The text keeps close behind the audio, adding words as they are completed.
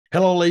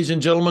Hello, ladies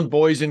and gentlemen,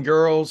 boys and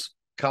girls,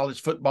 college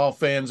football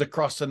fans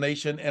across the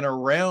nation and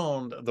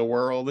around the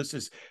world. This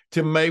is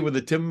Tim May with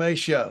the Tim May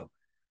Show,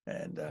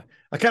 and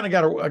I kind of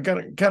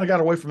got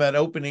away from that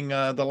opening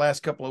the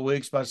last couple of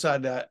weeks, but I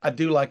decided I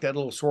do like that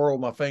little swirl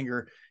of my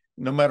finger,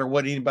 no matter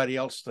what anybody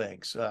else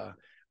thinks.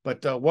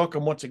 But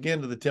welcome once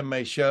again to the Tim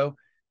May Show,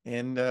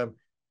 and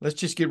let's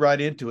just get right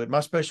into it.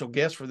 My special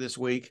guest for this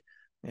week,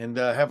 and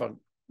have a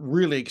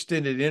really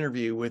extended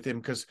interview with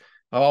him because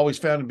I've always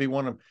found him to be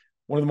one of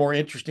the more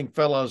interesting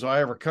fellows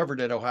I ever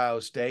covered at Ohio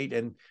State.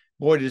 And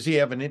boy, does he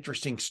have an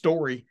interesting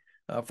story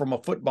from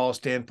a football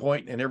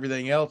standpoint and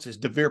everything else. Is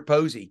Devier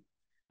Posey,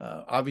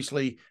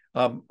 obviously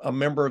a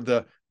member of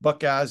the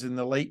Buckeyes in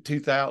the late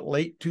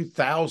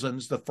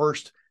 2000s, the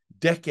first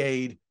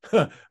decade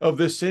of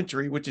this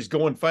century, which is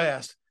going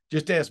fast.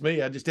 Just ask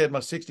me. I just had my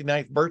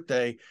 69th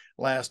birthday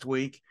last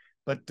week.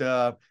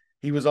 But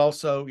he was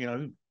also,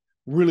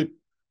 really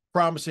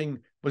promising,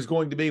 was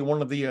going to be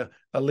one of the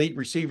elite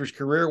receivers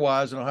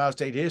career-wise in Ohio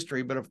State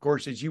history. But, of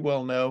course, as you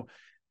well know,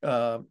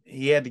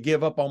 he had to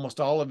give up almost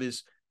all of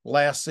his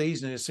last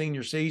season, his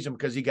senior season,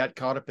 because he got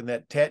caught up in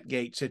that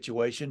Tatgate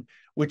situation,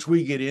 which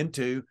we get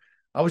into.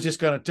 I was just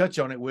going to touch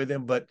on it with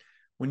him, but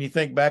when you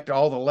think back to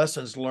all the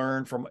lessons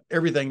learned from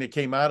everything that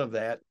came out of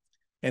that,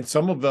 and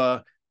some of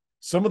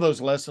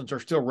those lessons are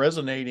still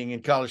resonating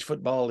in college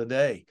football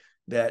today,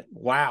 that,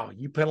 wow,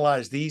 you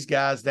penalize these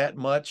guys that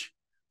much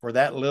for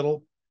that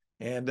little.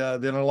 And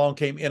then along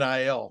came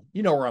NIL.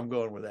 You know where I'm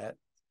going with that.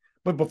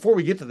 But before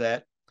we get to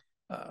that,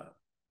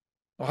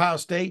 Ohio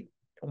State,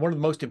 one of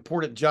the most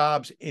important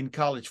jobs in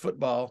college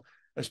football,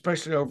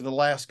 especially over the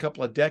last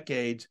couple of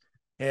decades,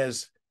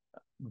 has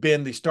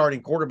been the starting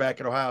quarterback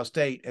at Ohio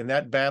State. And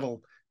that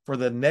battle for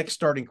the next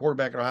starting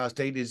quarterback at Ohio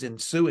State is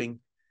ensuing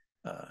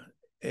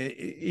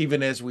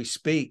even as we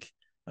speak.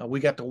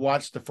 We got to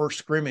watch the first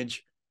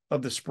scrimmage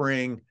of the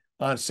spring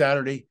on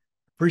Saturday.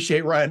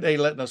 Appreciate Ryan Day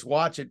letting us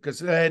watch it, because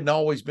it hadn't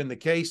always been the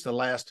case the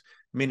last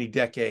many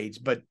decades,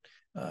 but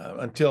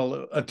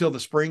until the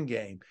spring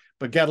game.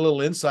 But got a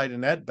little insight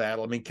in that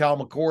battle. I mean, Cal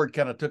McCord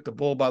kind of took the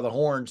bull by the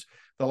horns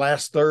the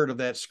last third of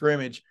that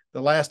scrimmage.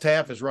 The last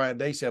half, as Ryan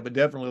Day said, but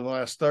definitely the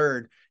last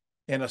third,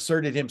 and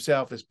asserted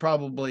himself as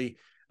probably,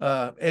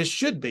 as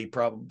should be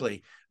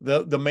probably,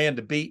 the man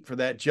to beat for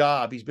that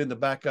job. He's been the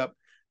backup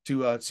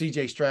to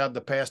C.J. Stroud the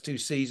past two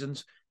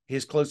seasons.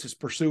 His closest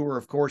pursuer,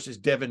 of course, is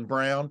Devin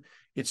Brown.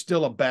 It's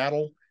still a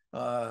battle.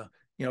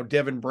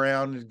 Devin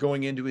Brown is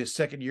going into his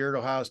second year at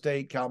Ohio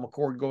State. Cal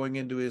McCord going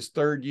into his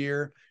third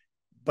year.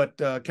 But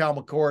Cal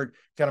McCord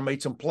kind of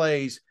made some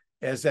plays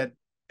as that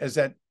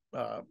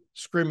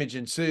scrimmage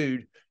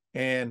ensued.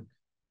 And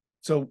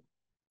so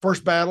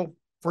first battle,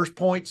 first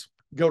points,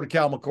 go to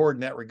Cal McCord in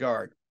that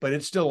regard. But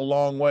it's still a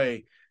long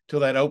way till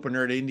that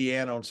opener at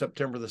Indiana on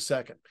September the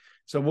 2nd.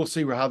 So we'll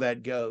see how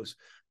that goes.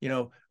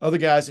 Other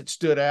guys that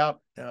stood out,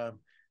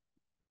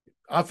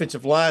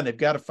 offensive line, they've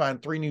got to find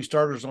three new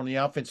starters on the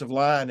offensive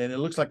line, and it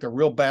looks like the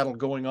real battle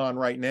going on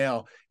right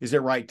now is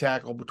at right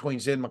tackle between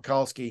Zen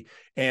Mikulski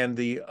and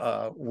the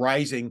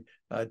rising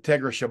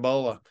Tegra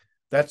Shabola.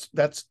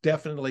 That's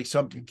definitely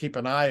something to keep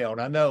an eye on.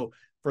 I know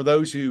for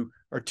those who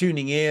are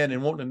tuning in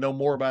and wanting to know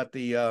more about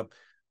the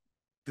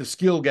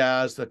skill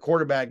guys, the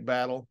quarterback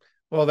battle,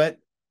 well, that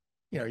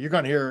you're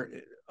going to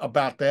hear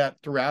about that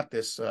throughout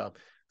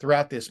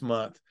this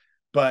month.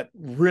 But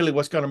really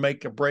what's going to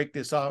make or break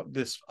this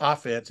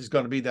offense is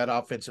going to be that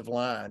offensive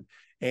line.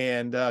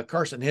 And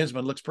Carson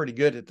Hinsman looks pretty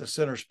good at the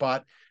center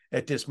spot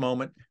at this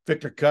moment.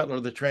 Victor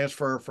Cutler, the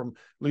transfer from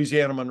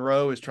Louisiana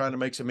Monroe, is trying to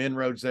make some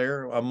inroads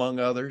there, among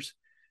others.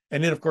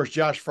 And then, of course,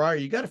 Josh Fryer.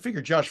 You got to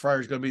figure Josh Fryer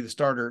is going to be the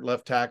starter at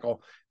left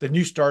tackle, the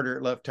new starter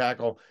at left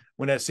tackle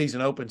when that season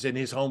opens in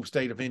his home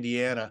state of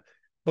Indiana.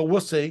 But we'll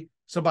see.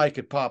 Somebody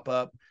could pop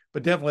up.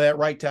 But definitely that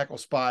right tackle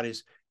spot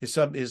is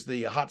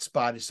the hot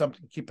spot, is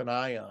something to keep an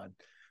eye on.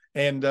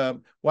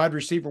 And wide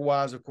receiver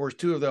wise, of course,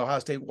 two of the Ohio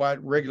State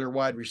regular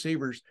wide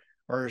receivers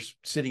are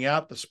sitting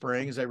out the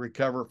spring as they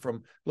recover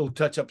from little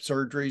touch-up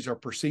surgeries or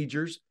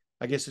procedures,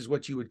 I guess is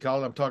what you would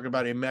call it. I'm talking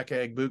about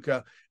Emeka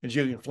Egbuka and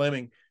Julian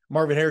Fleming.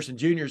 Marvin Harrison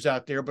Jr. is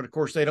out there, but of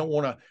course they don't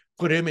want to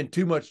put him in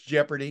too much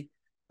jeopardy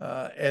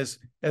as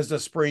the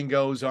spring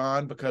goes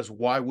on, because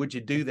why would you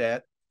do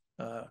that?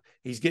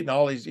 He's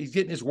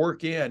getting his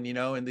work in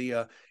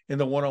the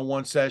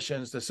one-on-one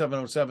sessions, the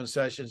 7-on-7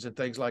 sessions and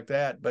things like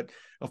that. But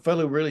a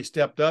fellow really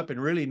stepped up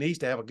and really needs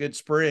to have a good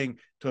spring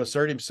to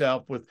assert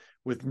himself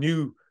with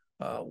new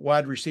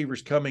wide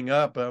receivers coming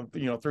up,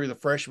 through the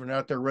freshmen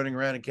out there running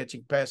around and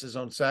catching passes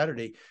on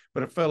Saturday.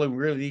 But a fellow who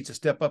really needs to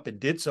step up and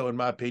did so, in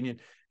my opinion,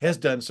 has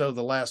done so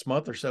the last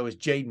month or so, is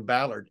Jaden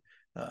Ballard.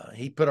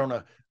 He put on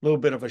a little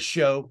bit of a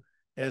show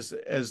as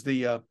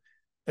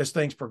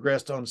things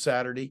progressed on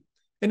Saturday.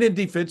 And then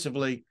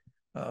defensively,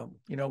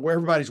 where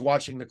everybody's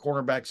watching the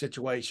cornerback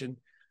situation,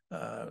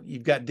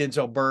 you've got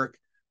Denzel Burke,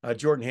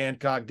 Jordan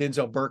Hancock.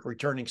 Denzel Burke,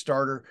 returning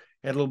starter,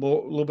 had a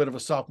little bit of a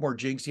sophomore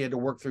jinx he had to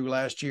work through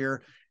last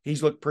year.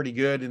 He's looked pretty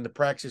good in the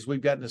practices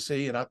we've gotten to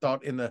see, and I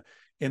thought in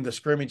the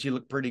scrimmage he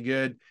looked pretty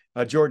good.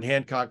 Jordan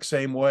Hancock,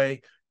 same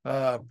way.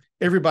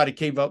 Everybody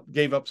gave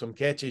up some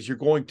catches. You're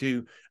going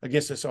to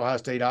against this Ohio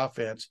State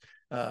offense.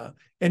 And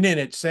then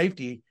at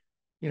safety,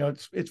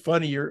 it's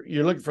funny.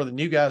 You're looking for the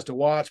new guys to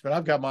watch, but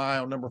I've got my eye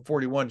on number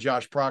 41,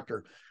 Josh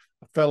Proctor,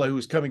 a fellow who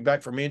was coming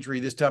back from injury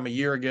this time a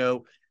year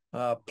ago,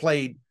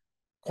 played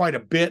quite a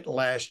bit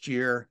last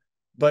year,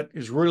 but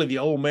is really the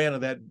old man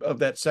of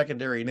that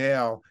secondary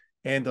now.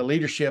 And the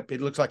leadership, it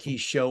looks like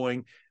he's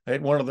showing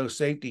at one of those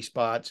safety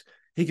spots.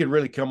 He could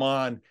really come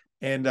on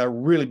and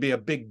really be a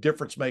big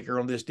difference maker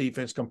on this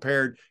defense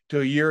compared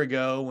to a year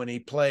ago when he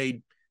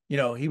played.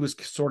 He was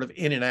sort of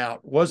in and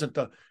out, wasn't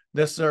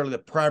necessarily the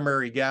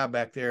primary guy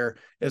back there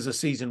as the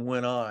season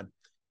went on.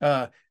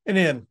 And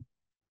then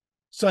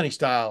Sonny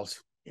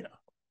Styles,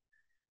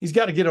 he's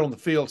got to get on the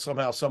field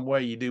somehow, some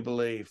way, you do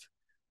believe.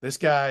 This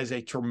guy is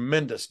a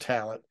tremendous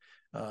talent.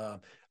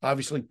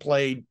 Obviously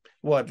played,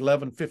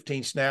 11,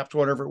 15 snaps,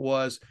 whatever it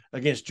was,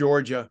 against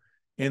Georgia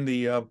in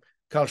the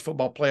college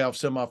football playoff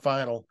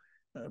semifinal.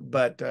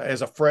 But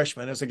as a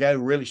freshman, as a guy who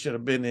really should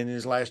have been in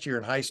his last year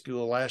in high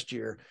school last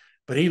year,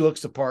 but he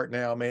looks the part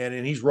now, man,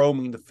 and he's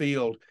roaming the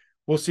field.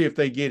 We'll see if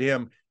they get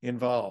him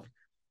involved.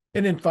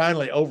 And then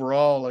finally,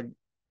 overall,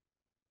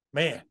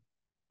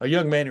 a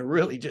young man who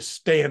really just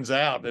stands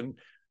out, and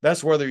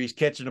that's whether he's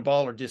catching the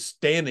ball or just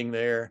standing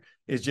there,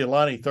 is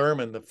Jelani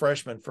Thurman, the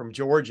freshman from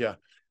Georgia,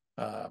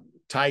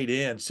 tight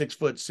end,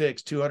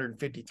 6'6",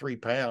 253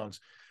 pounds.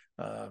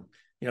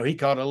 He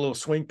caught a little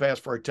swing pass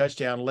for a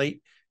touchdown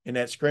late in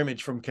that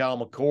scrimmage from Cal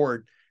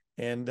McCord.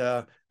 And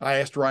I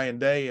asked Ryan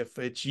Day, if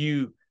it's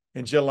you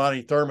and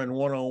Jelani Thurman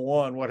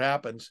one-on-one, what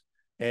happens?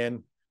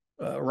 And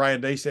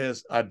Ryan Day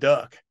says, I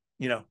duck.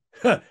 You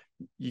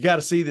got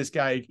to see this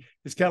guy.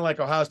 It's kind of like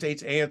Ohio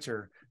State's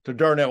answer to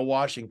Darnell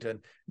Washington,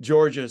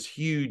 Georgia's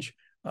huge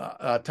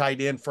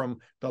tight end from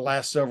the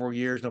last several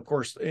years. And of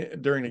course,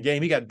 during the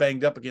game, he got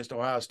banged up against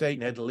Ohio State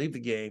and had to leave the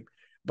game.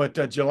 But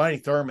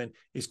Jelani Thurman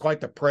is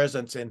quite the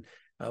presence, and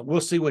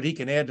we'll see what he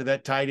can add to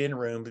that tight end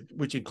room,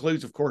 which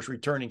includes, of course,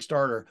 returning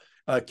starter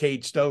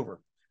Cade Stover.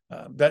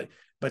 It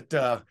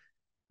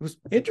was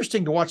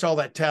interesting to watch all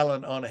that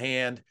talent on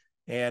hand.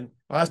 And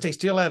Ohio State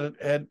still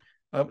had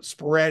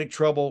sporadic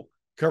trouble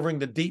covering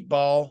the deep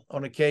ball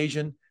on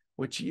occasion,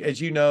 which,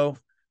 as you know,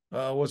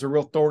 was a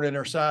real thorn in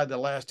their side the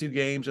last two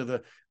games of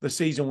the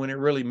season when it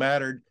really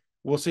mattered.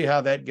 We'll see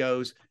how that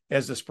goes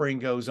as the spring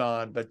goes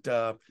on. But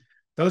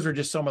those are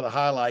just some of the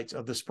highlights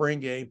of the spring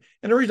game.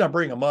 And the reason I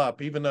bring them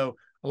up, even though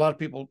a lot of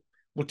people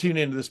will tune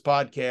into this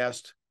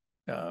podcast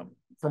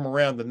from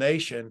around the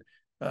nation,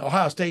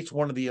 Ohio State's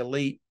one of the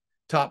elite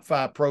top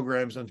 5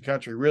 programs in the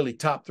country, really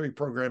top 3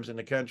 programs in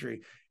the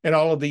country. And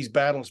all of these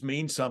battles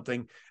mean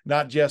something,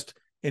 not just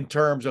in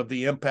terms of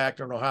the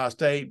impact on Ohio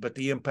State, but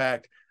the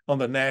impact on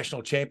the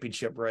national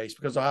championship race,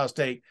 because Ohio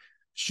State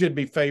should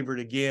be favored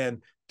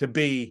again to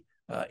be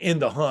in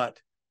the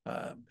hunt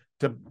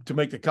to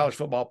make the college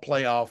football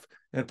playoff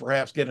and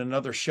perhaps get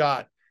another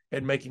shot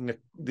at making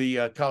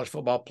the college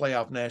football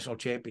playoff national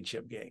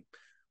championship game.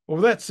 Well,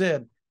 with that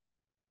said,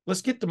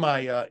 let's get to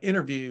my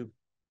interview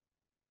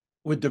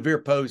with Devier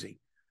Posey,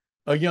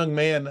 a young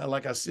man,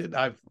 like I said,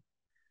 I've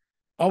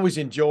always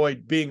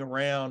enjoyed being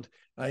around.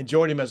 I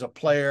enjoyed him as a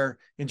player,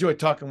 enjoyed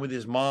talking with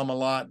his mom a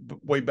lot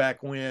way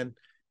back when.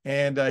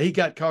 And he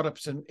got caught up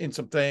in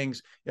some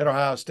things at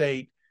Ohio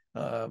State,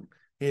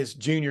 his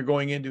junior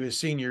going into his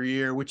senior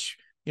year, which,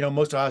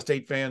 most Ohio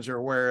State fans are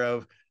aware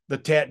of, the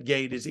Tat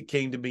Gate as it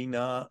came to be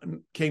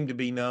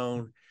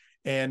known.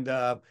 And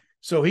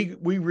so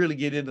we really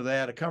get into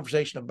that, a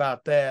conversation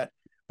about that,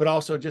 but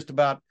also just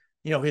about,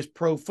 his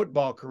pro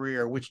football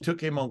career, which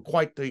took him on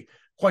quite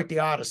the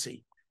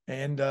odyssey,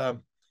 and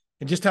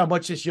just how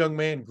much this young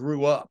man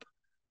grew up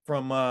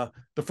from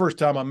the first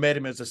time I met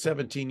him as a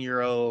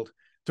 17-year-old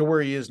to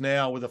where he is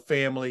now with a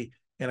family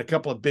and a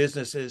couple of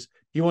businesses.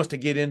 He wants to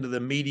get into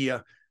the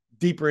media,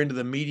 deeper into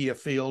the media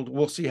field.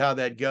 We'll see how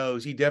that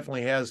goes. He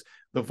definitely has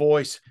the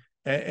voice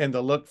and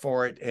the look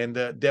for it, and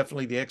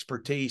definitely the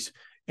expertise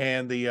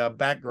and the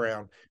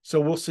background.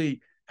 So we'll see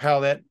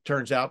how that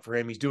turns out for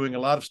him. He's doing a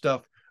lot of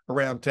stuff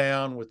around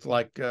town with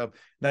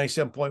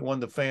 97.1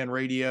 The Fan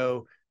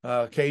Radio,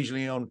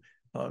 occasionally on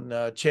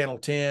Channel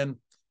 10,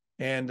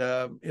 and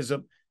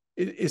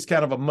is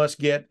kind of a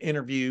must-get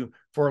interview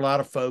for a lot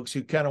of folks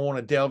who kind of want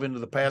to delve into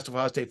the past of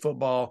Ohio State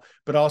football,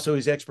 but also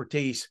his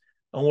expertise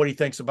on what he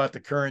thinks about the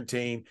current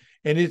team.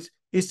 And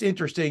it's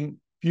interesting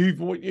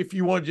if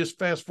you want to just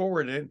fast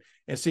forward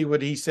and see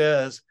what he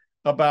says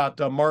about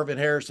Marvin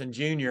Harrison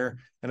Jr.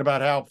 and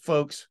about how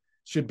folks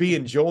should be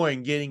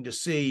enjoying getting to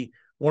see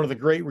one of the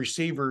great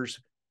receivers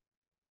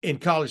in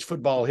college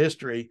football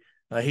history.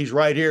 He's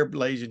right here,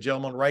 ladies and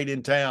gentlemen, right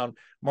in town.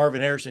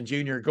 Marvin Harrison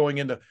Jr.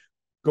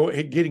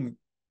 getting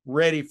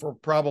ready for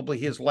probably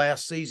his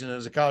last season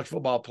as a college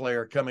football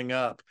player coming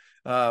up.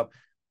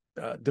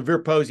 Devier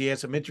Posey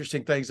has some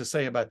interesting things to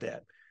say about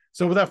that.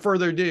 So without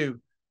further ado,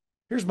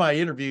 here's my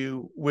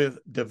interview with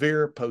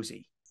Devier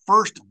Posey.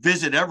 First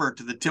visit ever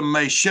to the Tim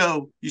May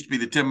Show. Used to be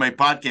the Tim May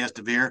Podcast,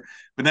 Devier,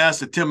 but now it's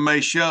the Tim May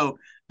Show.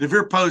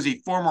 Devier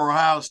Posey, former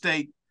Ohio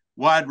State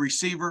wide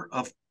receiver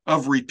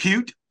of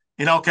repute,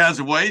 in all kinds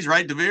of ways,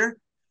 right, Devier?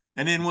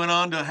 And then went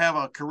on to have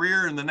a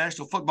career in the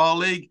National Football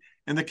League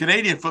and the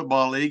Canadian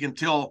Football League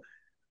until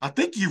I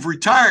think you've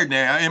retired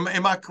now.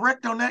 Am I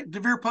correct on that,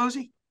 Devier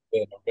Posey?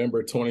 Yeah,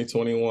 November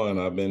 2021,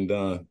 I've been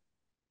done.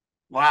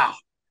 Wow.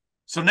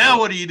 So now Yeah.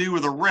 what do you do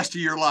with the rest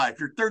of your life?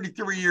 You're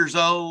 33 years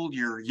old,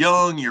 you're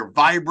young, you're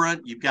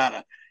vibrant, you've got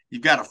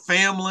a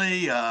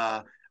family.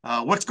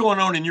 What's going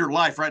on in your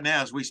life right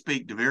now as we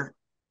speak, Devier?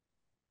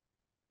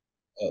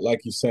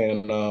 Like you're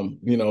saying,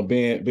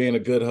 being a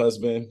good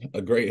husband,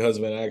 a great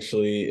husband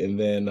actually, and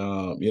then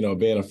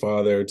being a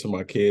father to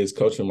my kids,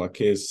 coaching my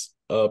kids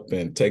up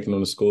and taking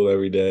them to school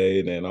every day.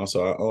 And then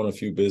also I own a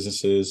few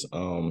businesses.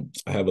 I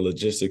have a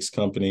logistics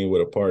company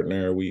with a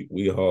partner.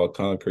 We haul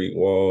concrete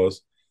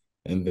walls.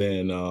 And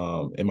then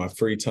in my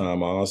free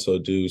time, I also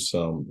do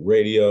some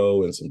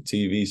radio and some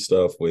TV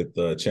stuff with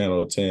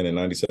Channel 10 and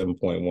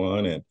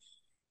 97.1. And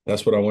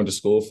that's what I went to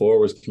school for,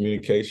 was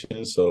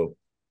communication. So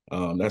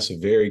that's a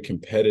very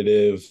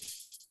competitive,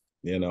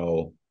 you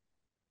know,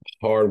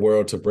 hard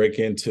world to break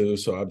into.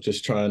 So I'm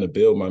just trying to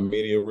build my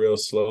media real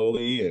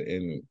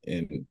slowly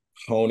and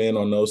hone in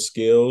on those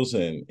skills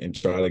and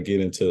try to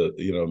get into,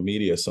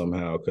 media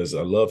somehow, because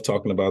I love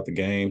talking about the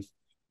game.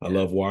 I Yeah.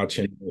 love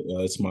watching.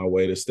 It's my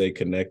way to stay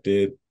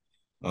connected.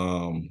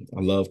 I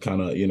love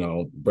kind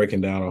of,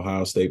 breaking down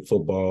Ohio State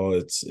football.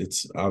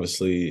 It's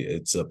obviously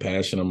it's a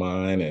passion of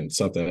mine and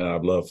something that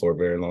I've loved for a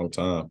very long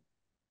time.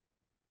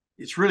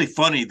 It's really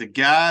funny. The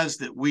guys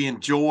that we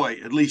enjoy,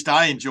 at least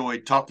I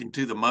enjoyed talking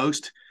to the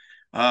most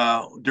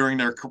during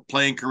their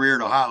playing career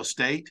at Ohio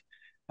State,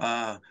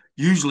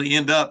 usually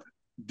end up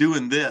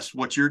doing this.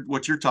 What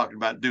you're talking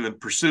about doing,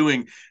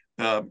 pursuing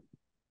uh,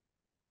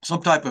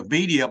 some type of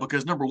media,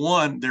 because number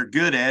one, they're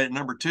good at it.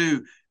 Number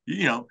two,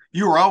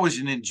 you were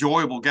always an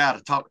enjoyable guy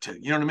to talk to.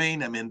 You know what I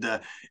mean? I mean,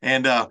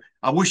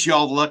 I wish you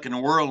all the luck in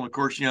the world. And of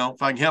course,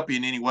 if I can help you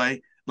in any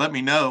way, let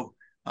me know.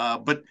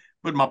 But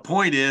my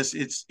point is,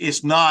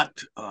 it's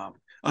not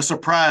a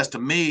surprise to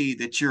me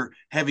that you're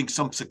having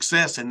some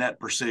success in that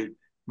pursuit.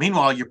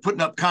 Meanwhile, you're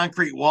putting up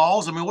concrete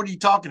walls. I mean, what are you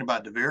talking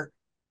about, Devier?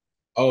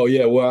 Oh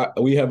yeah, well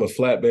we have a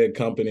flatbed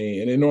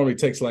company, and it normally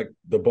takes like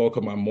the bulk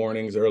of my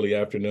mornings, early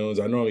afternoons.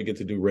 I normally get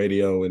to do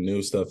radio and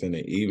news stuff in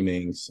the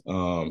evenings.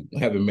 I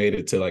haven't made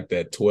it to like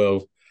that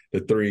 12 to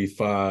 3,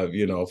 5,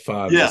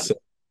 5 to Yeah.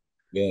 7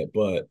 yet,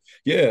 but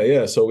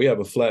yeah. So we have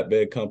a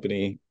flatbed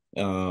company,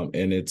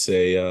 and it's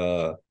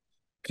a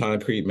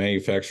concrete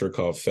manufacturer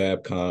called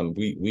Fabcon.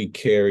 We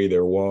carry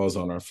their walls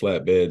on our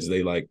flatbeds.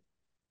 They like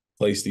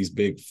place these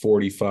big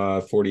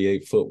 45,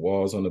 48-foot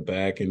walls on the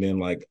back. And then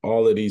like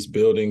all of these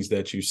buildings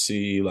that you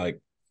see,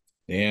 like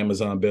the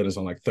Amazon buildings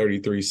on like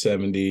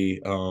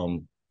 3370.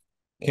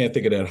 Can't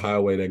think of that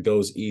highway that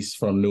goes east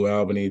from New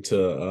Albany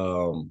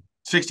to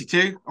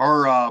 62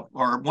 or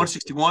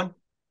 161.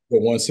 the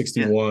Yeah.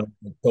 161.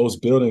 Those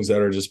buildings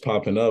that are just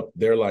popping up,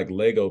 they're like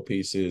Lego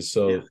pieces.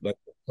 Yeah. So like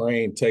the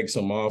crane takes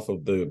them off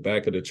of the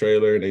back of the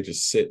trailer and they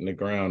just sit in the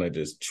ground and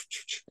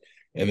just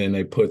and then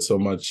they put so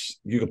much,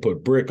 you can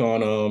put brick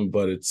on them,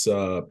 but it's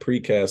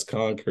precast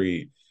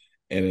concrete,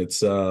 and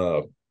it's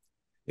a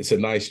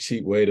nice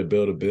cheap way to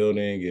build a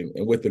building.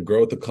 And with the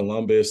growth of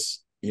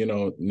Columbus, here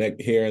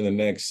in the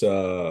next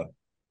 10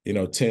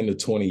 to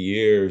 20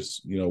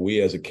 years,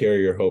 we as a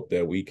carrier hope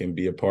that we can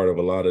be a part of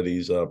a lot of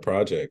these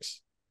projects.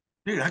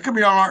 Dude, how come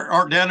you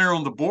aren't down there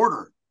on the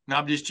border? No,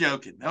 I'm just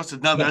joking. That's a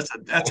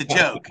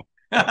joke.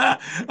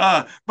 By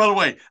the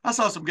way, I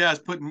saw some guys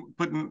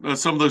putting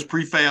some of those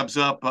prefabs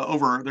up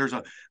over. There's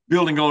a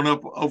building going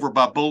up over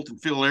by Bolton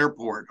Field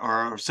Airport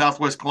or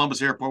Southwest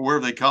Columbus Airport,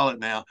 wherever they call it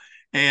now,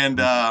 and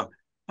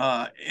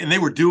they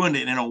were doing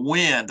it in a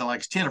wind to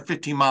like 10 or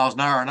 15 miles an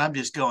hour, and I'm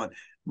just going,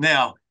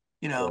 now,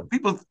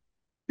 people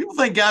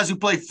think guys who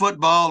play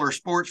football or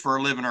sports for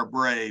a living are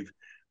brave.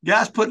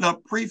 Guys putting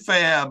up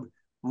prefab,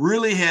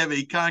 really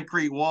heavy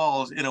concrete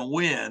walls in a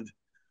wind.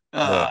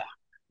 Yeah. Uh,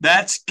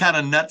 that's kind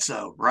of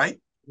nutso, right?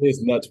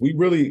 It's nuts. We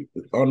really,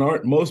 on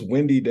our most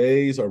windy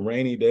days or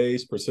rainy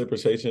days,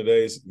 precipitation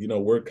days, we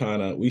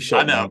I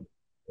shut know.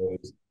 down.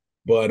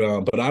 But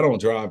I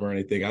don't drive or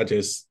anything.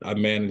 I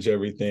manage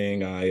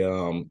everything.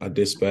 I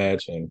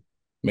dispatch and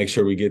make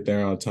sure we get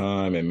there on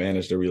time and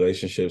manage the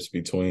relationships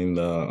between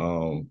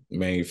the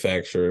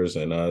manufacturers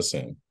and us,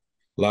 and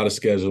a lot of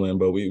scheduling.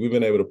 But we've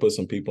been able to put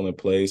some people in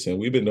place, and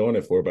we've been doing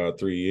it for about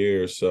 3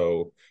 years.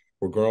 So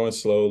we're growing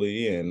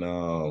slowly,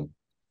 and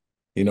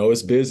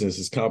it's business,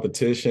 it's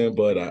competition,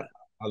 but I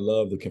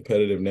love the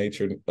competitive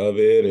nature of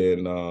it,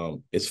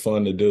 and it's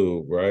fun to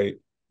do, right?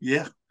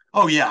 Yeah.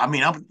 Oh yeah. I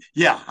mean, I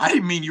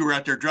didn't mean you were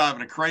out there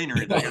driving a crane or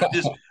anything.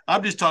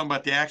 I'm just talking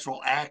about the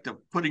actual act of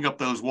putting up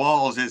those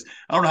walls. I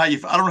don't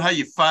know how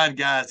you find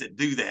guys that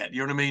do that. You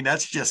know what I mean?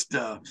 That's just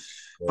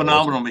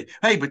phenomenal to me.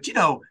 Hey, but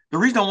the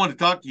reason I wanted to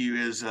talk to you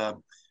is,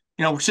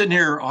 we're sitting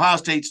here. Ohio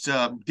State's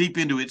deep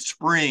into its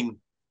spring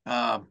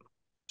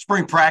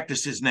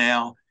practices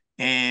now,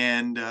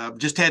 and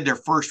just had their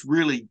first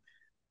really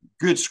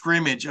good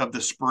scrimmage of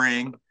the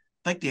spring.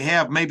 I think they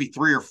have maybe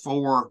three or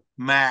four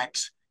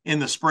max in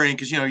the spring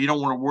because you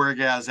don't want to wear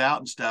guys out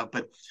and stuff.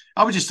 But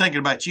I was just thinking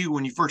about you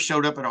when you first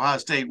showed up at Ohio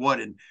State. What,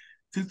 in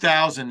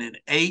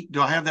 2008?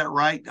 Do I have that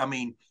right? I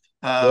mean,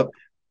 Yep.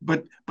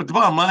 but the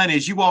bottom line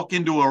is you walk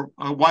into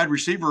a wide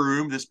receiver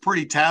room that's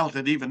pretty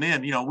talented even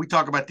then. We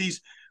talk about these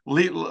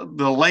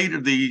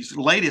these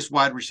latest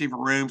wide receiver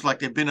rooms like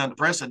they've been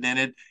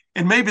unprecedented,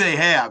 and maybe they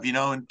have,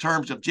 in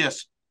terms of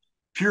just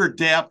pure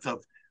depth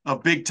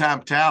of big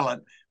time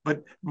talent.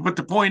 But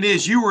the point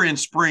is, you were in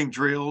spring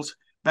drills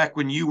back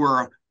when you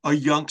were a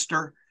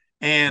youngster,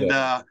 and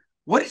Yeah.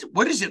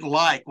 what is it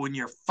like when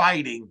you're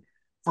fighting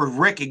for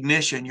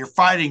recognition? You're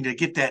fighting to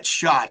get that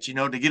shot, to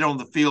get on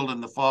the field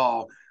in the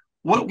fall.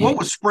 What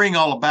was spring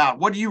all about?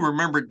 What do you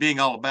remember it being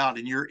all about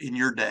in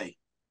your day?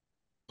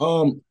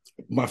 Um,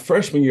 my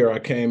freshman year, I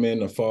came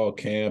in the fall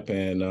camp,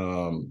 and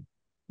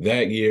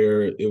that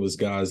year it was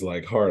guys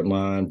like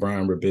Hartline,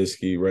 Brian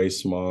Robisky, Ray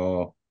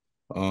Small.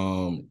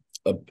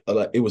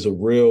 It was a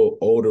real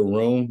older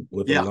room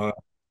with a Yeah, lot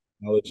of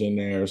knowledge in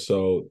there.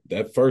 So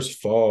that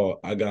first fall,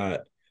 I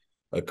got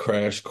a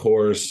crash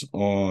course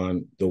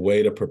on the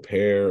way to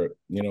prepare.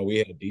 We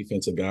had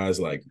defensive guys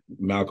like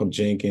Malcolm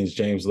Jenkins,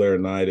 James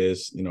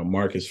Laurinaitis,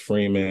 Marcus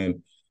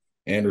Freeman,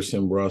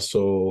 Anderson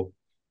Russell,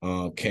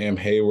 Cam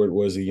Hayward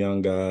was a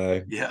young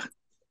guy. yeah,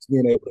 Just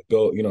being able to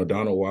go,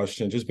 Donald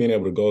Washington, just being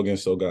able to go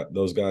against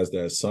those guys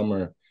that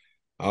summer,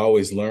 I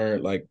always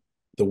learned like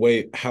the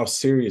way how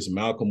serious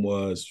Malcolm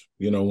was,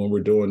 when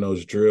we're doing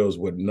those drills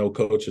with no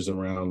coaches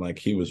around, like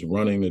he was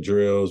running the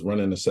drills,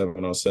 running the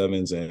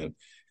 7-on-7s,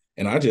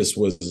 and I just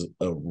was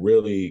a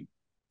really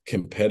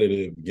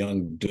competitive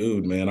young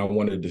dude, man. I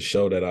wanted to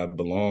show that I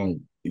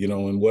belonged,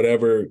 in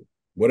whatever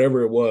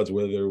it was,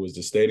 whether it was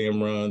the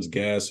stadium runs,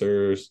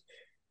 gassers.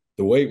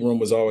 The weight room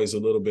was always a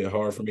little bit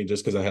hard for me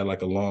just because I had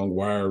like a long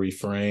wiry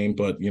frame.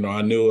 But,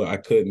 I knew what I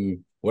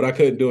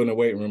couldn't do in the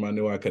weight room, I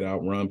knew I could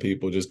outrun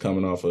people just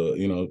coming off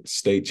a,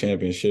 state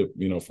championship,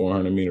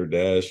 400-meter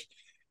dash.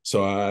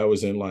 So I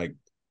was in like,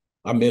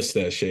 I missed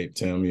that shape,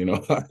 Tim,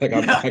 like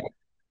yeah,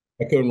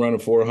 I couldn't run a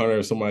 400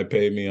 if somebody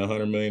paid me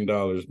 $100 million,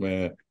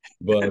 man.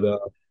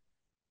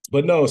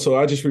 But no, so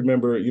I just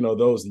remember,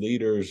 those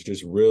leaders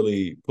just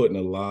really putting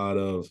a lot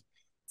of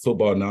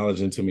football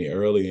knowledge into me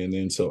early. And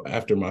then so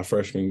after my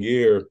freshman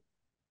year,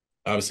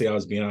 obviously I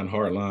was behind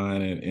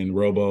Hartline and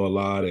Robo a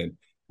lot. And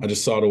I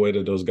just saw the way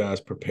that those guys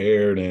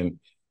prepared. And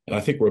I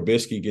think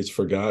Robisky gets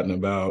forgotten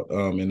about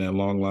in that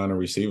long line of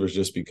receivers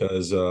just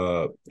because,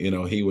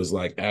 he was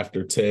like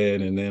after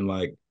Ted and then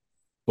like,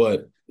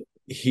 but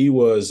he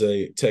was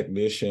a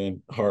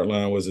technician.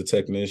 Hartline was a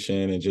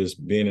technician, and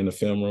just being in the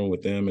film room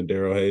with them and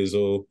Daryl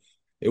Hazel,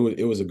 it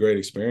was a great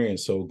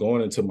experience. So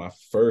going into my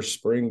first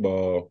spring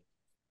ball,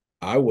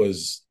 I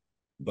was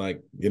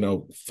like,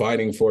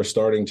 fighting for a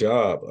starting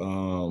job.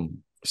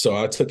 So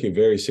I took it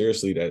very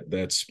seriously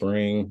that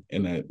spring,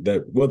 and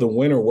the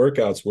winter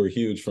workouts were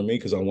huge for me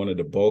because I wanted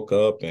to bulk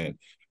up and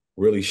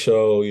really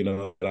show,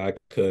 that I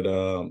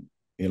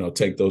could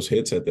take those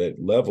hits at that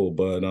level.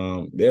 But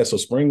yeah, so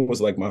spring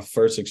was like my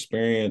first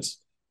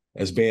experience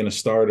as being a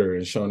starter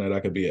and showing that I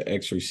could be an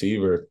X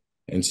receiver.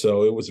 And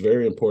so it was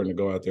very important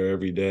to go out there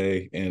every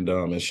day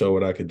and show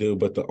what I could do.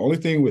 But the only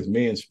thing with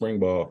me in spring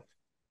ball,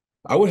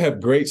 I would have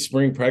great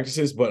spring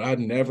practices, but I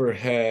never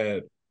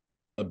had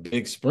a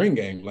big spring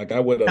game. Like I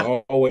would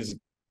always,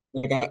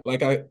 I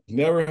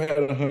never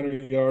had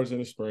 100 yards in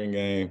a spring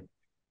game.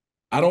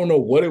 I don't know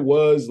what it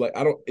was. Like,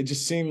 it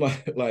just seemed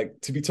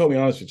like to be totally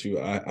honest with you,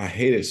 I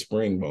hated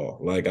spring ball.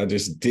 Like, I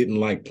just didn't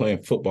like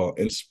playing football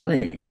in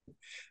spring.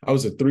 I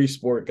was a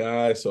 3-sport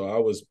guy, so I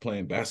was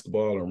playing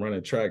basketball and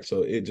running track.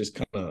 So it just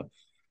kind of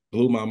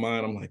blew my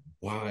mind. I'm like,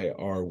 why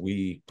are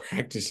we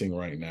practicing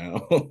right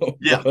now?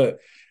 yeah. But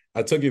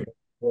I took it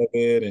with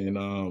it,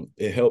 and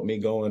it helped me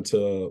go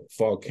into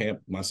fall camp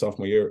my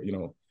sophomore year,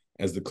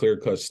 as the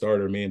clear-cut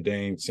starter, me and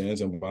Dane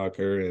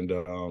Sanzenbacher, and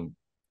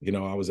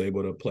I was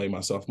able to play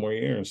my sophomore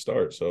year and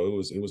start. So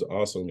it was an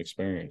awesome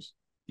experience.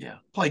 Yeah,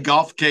 play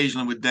golf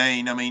occasionally with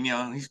Dane. I mean,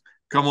 he's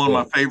come one of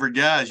Yeah. my favorite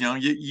guys.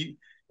 You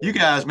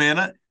guys,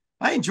 man.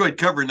 I enjoyed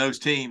covering those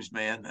teams,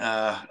 man.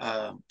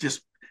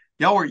 Just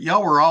y'all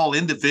were all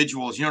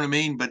individuals, you know what I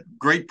mean, but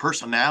great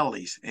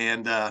personalities,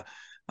 and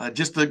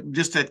just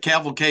that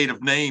cavalcade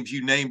of names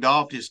you named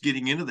off, just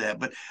getting into that.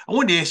 But I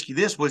wanted to ask you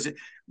this: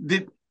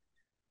 did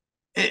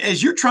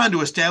as you're trying to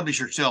establish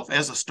yourself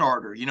as a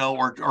starter,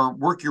 or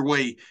work your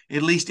way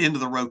at least into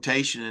the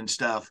rotation and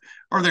stuff,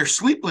 are there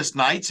sleepless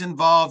nights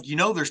involved?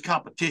 There's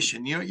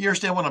competition. You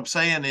understand what I'm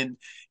saying?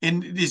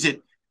 And is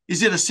it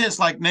a sense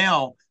like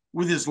now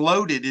with as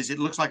loaded as it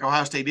looks like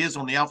Ohio State is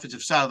on the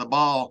offensive side of the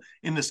ball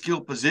in the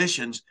skill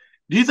positions?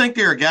 Do you think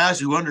there are guys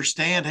who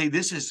understand, hey,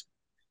 this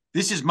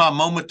is my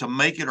moment to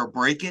make it or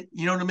break it?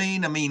 You know what I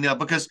mean? I mean,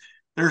 because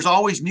there's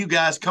always new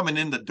guys coming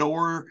in the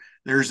door.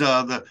 There's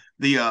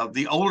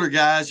the older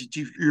guys that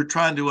you're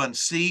trying to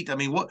unseat. I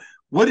mean,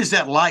 what is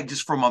that like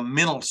just from a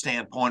mental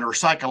standpoint or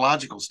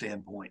psychological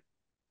standpoint?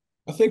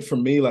 I think for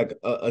me, like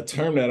a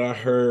term that I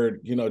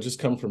heard, just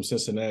come from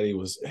Cincinnati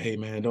was, "Hey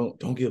man,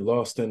 don't get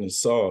lost in the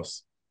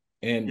sauce."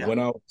 And Yeah, when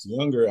I was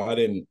younger, I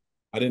didn't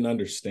I didn't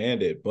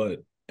understand it. But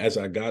as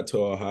I got to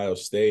Ohio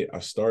State, I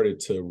started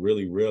to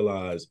really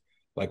realize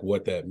like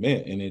what that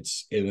meant. And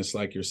it's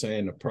like you're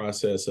saying, the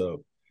process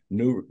of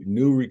new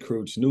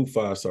recruits, new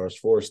 5 stars,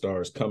 4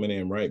 stars coming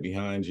in right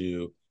behind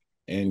you,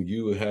 and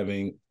you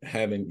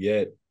haven't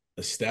yet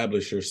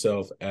established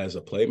yourself as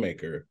a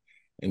playmaker.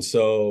 And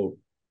so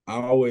I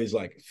always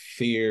like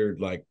feared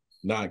like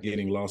not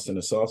getting lost in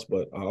the sauce,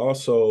 but I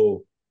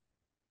also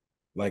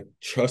like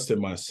trusted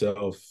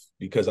myself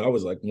because I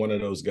was like one of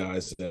those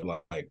guys that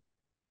like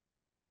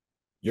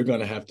you're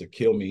gonna have to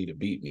kill me to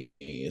beat me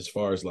as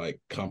far as like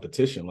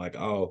competition. Like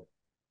I'll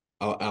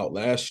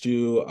outlast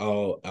you,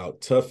 I'll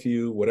out tough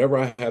you, whatever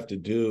I have to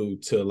do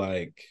to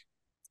like,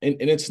 and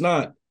it's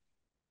not,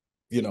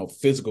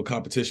 physical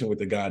competition with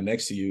the guy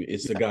next to you.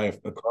 It's the guy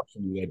across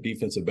from you, that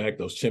defensive back,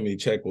 those Chimney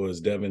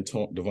Checkwas,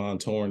 Devon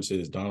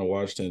Torrances, Donald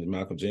Washington,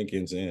 Malcolm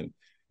Jenkins, and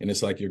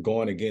it's like you're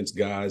going against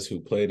guys who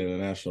played in the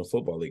National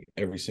Football League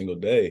every single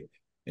day.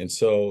 And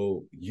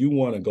so you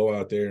want to go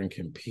out there and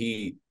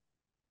compete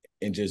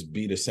and just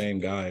be the same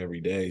guy every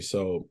day.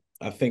 So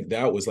I think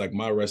that was like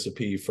my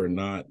recipe for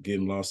not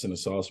getting lost in the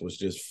sauce, was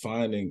just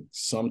finding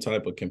some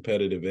type of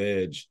competitive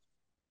edge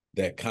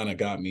that kind of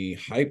got me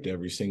hyped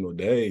every single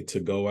day to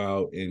go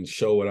out and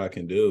show what I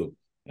can do.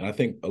 And I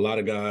think a lot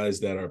of guys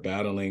that are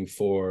battling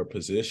for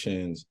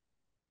positions,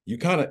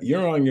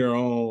 you're on your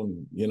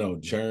own,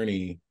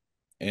 journey.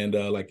 And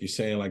like you're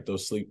saying, like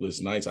those sleepless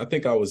nights, I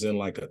think I was in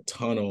like a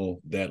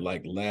tunnel that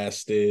like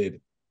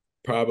lasted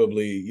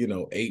probably,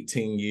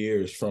 18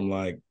 years from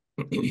like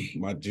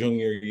my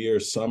junior year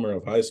summer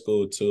of high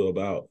school to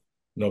about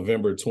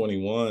November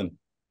 21.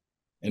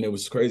 And it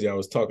was crazy. I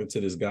was talking to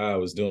this guy. I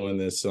was doing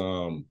this,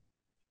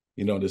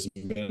 this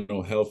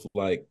mental health,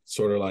 like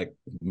sort of like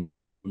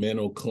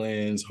mental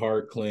cleanse,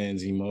 heart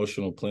cleanse,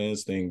 emotional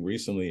cleanse thing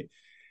recently.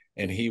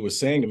 And he was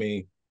saying to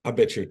me, I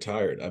bet you're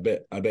tired. I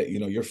bet,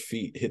 your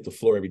feet hit the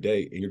floor every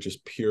day and you're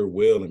just pure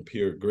will and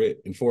pure grit.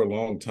 And for a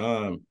long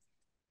time,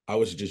 I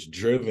was just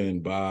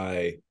driven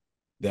by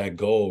that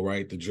goal,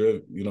 right?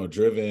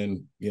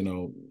 Driven,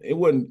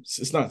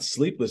 it's not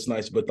sleepless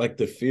nights, but like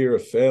the fear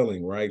of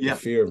failing, right? Yeah. The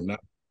fear of not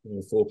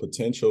having full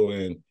potential.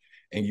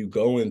 And you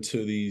go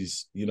into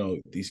these,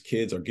 these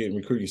kids are getting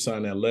recruited, you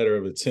sign that letter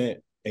of intent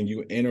and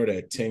you enter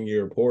that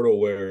 10-year portal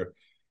where,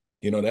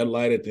 that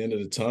light at the end of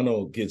the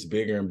tunnel gets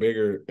bigger and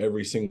bigger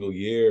every single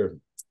year.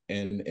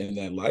 And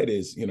that light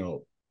is, the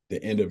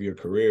end of your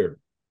career.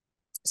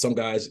 Some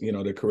guys,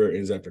 their career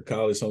ends after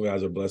college. Some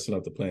guys are blessed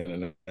enough to play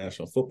in the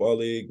National Football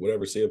League,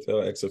 whatever,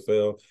 CFL,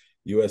 XFL,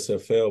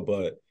 USFL.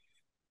 But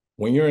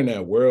when you're in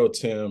that world,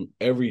 Tim,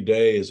 every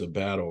day is a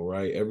battle,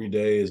 right? Every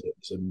day is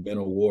a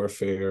mental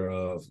warfare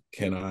of,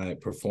 can I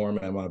perform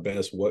at my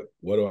best? What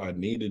do I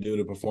need to do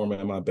to perform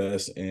at my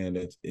best? And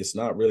it's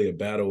not really a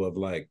battle of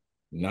like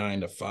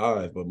 9 to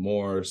 5, but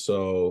more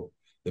so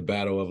the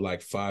battle of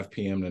like 5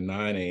 p.m. to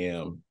 9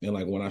 a.m. And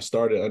like when I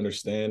started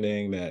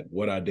understanding that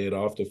what I did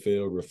off the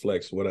field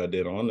reflects what I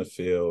did on the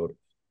field,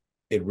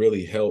 it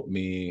really helped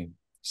me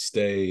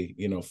stay,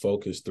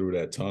 focused through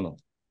that tunnel.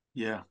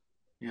 Yeah.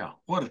 Yeah.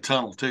 What a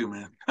tunnel too,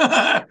 man.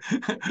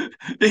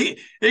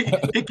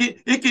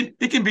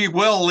 it can be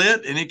well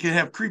lit and it can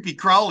have creepy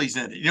crawlies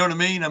in it. You know what I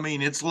mean? I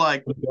mean, it's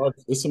like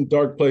there's some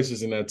dark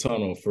places in that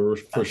tunnel for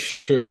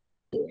sure.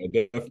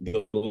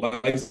 The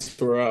lights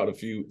were out a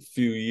few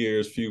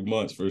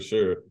months for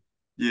sure.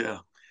 Yeah.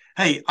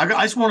 Hey, I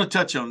just want to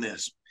touch on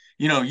this.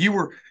 You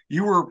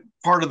were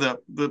part of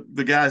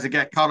the guys that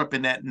got caught up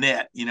in that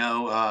net,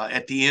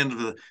 at the end of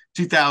the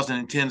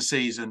 2010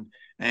 season.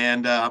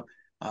 And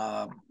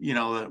as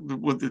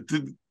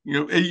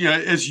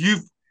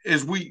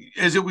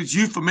it was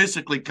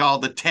euphemistically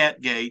called the Tat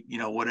Gate,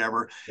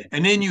 whatever.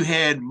 And then you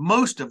had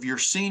most of your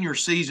senior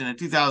season in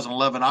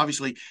 2011.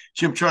 Obviously,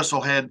 Jim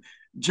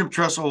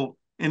Tressel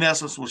in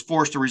essence was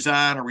forced to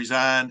resign or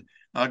resigned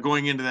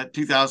going into that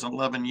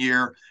 2011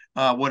 year,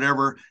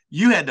 whatever.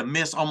 You had to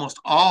miss almost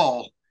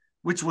all,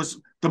 which was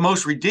the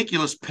most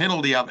ridiculous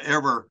penalty I've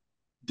ever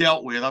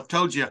dealt with. I've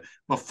told you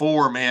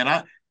before,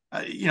 man,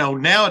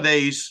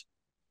 nowadays,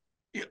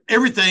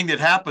 everything that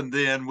happened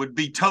then would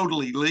be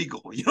totally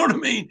legal. You know what I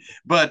mean?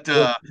 But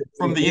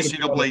from the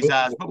NCAA's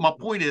eyes. But my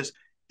point is,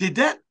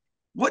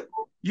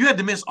 you had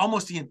to miss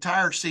almost the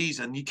entire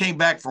season. You came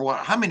back for what?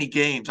 How many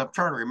games? I'm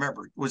trying to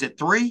remember. Was it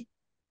 3?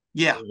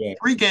 Yeah,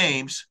 3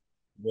 games.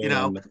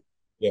 Yeah,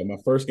 my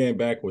first game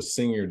back was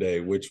senior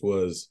day, which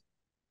was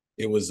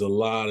a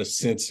lot of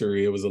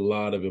sensory. It was a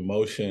lot of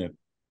emotion.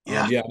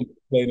 Yeah. I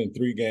played in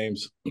 3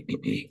 games.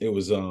 It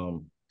was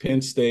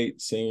Penn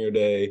State senior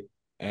day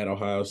at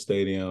Ohio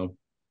Stadium,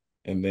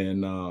 and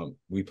then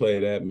we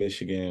played at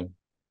Michigan.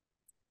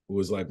 It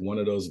was like one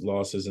of those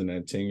losses in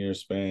that 10-year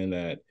span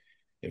that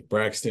if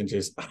Braxton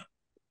just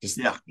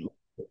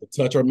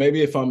touch, or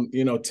maybe if I'm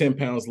 10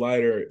 pounds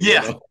lighter,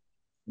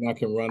 and I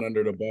can run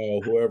under the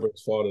ball,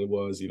 whoever's fault it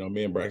was.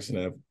 Me and Braxton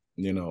have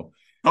done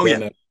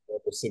that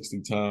over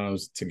 60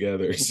 times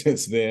together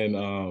since then.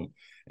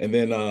 And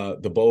then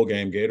the bowl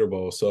game, Gator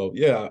Bowl. So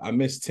yeah, I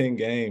missed 10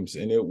 games,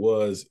 and it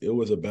was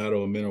a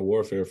battle of mental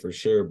warfare for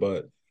sure.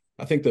 But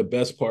I think the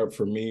best part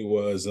for me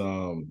was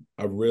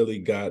I really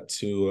got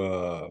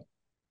to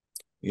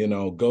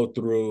go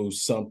through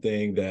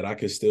something that I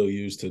could still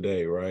use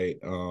today, right?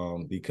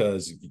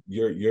 Because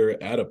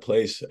you're at a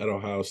place at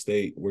Ohio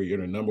State where you're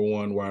the number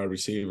one wide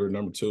receiver,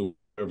 number two,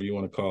 whatever you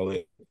want to call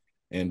it.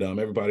 And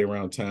everybody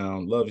around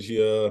town loves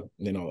you,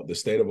 the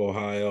state of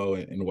Ohio.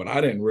 And what I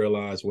didn't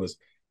realize was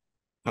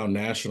how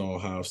national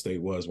Ohio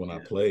State was when I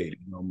played.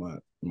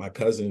 My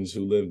cousins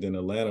who lived in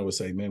Atlanta would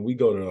say, man, we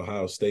go to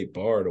Ohio State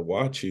bar to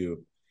watch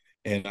you.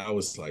 And I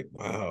was like,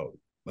 wow,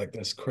 like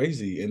that's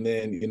crazy. And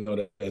then,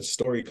 that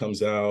story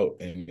comes out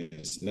and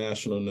it's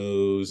national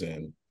news,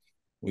 and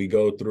we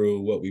go through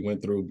what we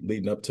went through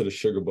leading up to the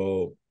Sugar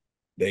Bowl.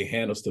 They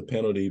hand us the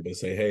penalty, but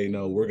say, hey,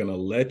 no, we're going to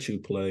let you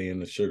play in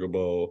the Sugar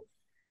Bowl.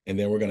 And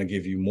then we're going to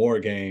give you more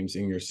games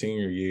in your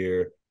senior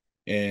year.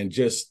 And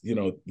just,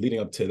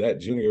 leading up to that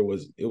junior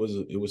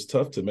it was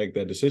tough to make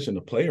that decision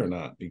to play or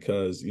not,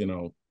 because,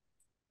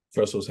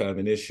 Trust was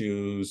having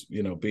issues,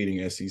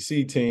 beating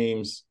SEC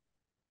teams.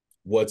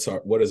 What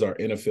does our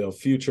NFL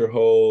future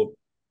hold?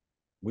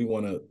 We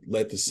want to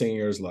let the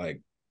seniors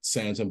like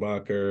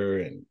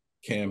Sanzenbacher and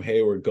Cam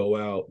Hayward go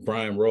out,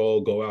 Brian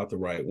Roll go out the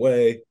right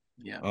way.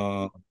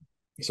 Yeah.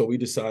 So we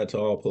decided to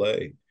all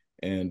play,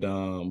 and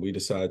we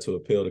decided to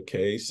appeal the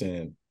case,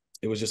 and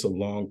it was just a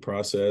long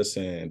process.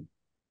 And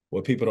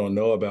what people don't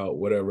know about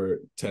whatever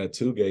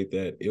Tattoo Gate,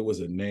 that it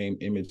was a name,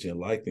 image, and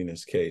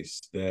likeness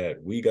case, that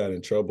we got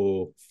in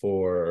trouble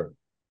for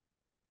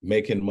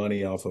making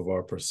money off of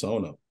our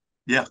persona.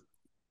 Yeah.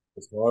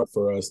 It's hard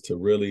for us to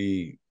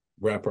really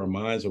wrap our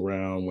minds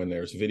around when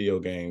there's video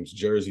games,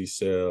 jersey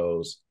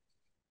sales,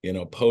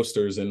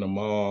 posters in the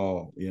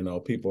mall,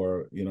 people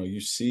are,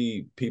 you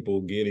see people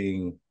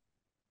getting,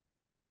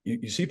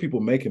 you see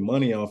people making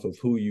money off of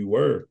who you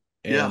were.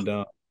 And,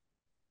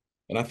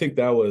 and I think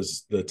that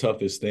was the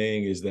toughest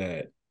thing, is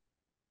that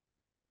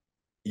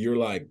you're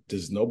like,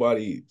 does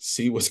nobody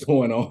see what's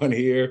going on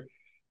here?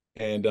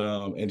 And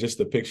just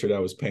the picture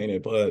that was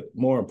painted. But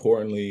more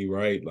importantly,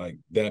 right, like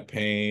that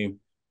pain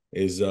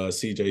is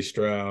CJ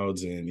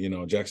Stroud's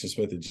and, Jackson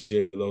Smith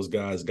and those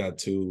guys got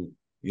to,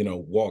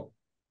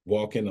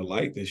 walk in the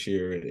light this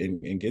year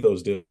and get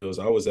those deals.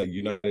 I was at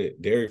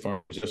United Dairy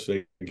Farm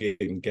yesterday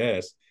getting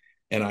gas,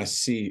 and I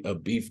see a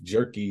beef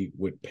jerky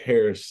with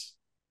Paris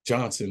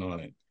Johnson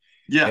on it.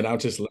 Yeah. And I'm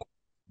just laughing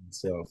at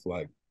myself,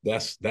 like,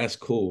 that's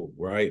cool,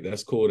 right?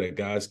 That's cool that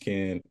guys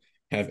can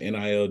have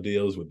NIL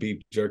deals with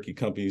beef jerky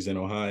companies in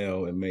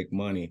Ohio and make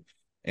money.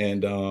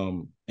 And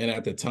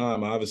at the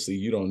time, obviously,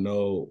 you don't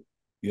know,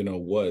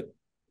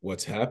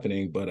 what's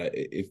happening. But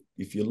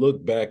if you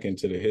look back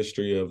into the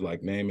history of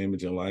like name,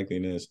 image, and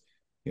likeness,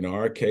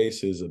 our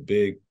case is a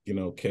big,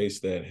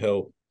 case that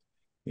helped,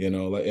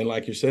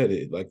 like you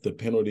said, like the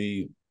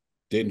penalty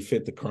didn't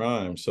fit the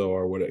crime. So,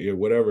 or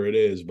whatever it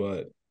is.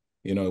 But,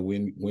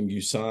 when you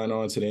sign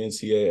on to the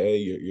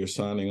NCAA, you're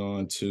signing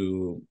on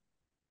to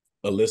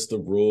a list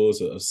of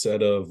rules, a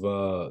set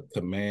of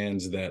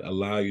commands that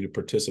allow you to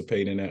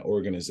participate in that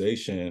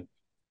organization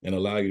and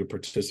allow you to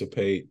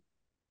participate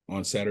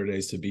on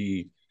Saturdays to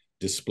be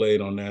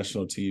displayed on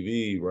national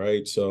TV,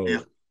 right? So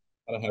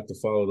I don't have to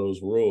follow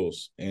those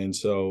rules. And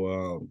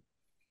so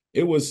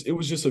it was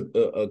just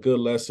a good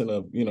lesson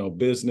of,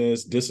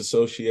 business,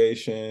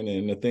 disassociation.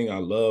 And the thing I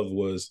loved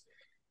was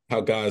how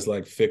guys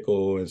like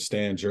Fickle and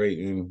Stan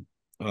Drayton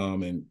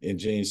and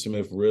Gene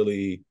Smith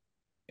really,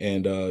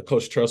 and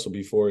Coach Tressel,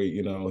 before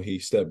he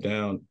stepped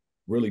down,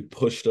 really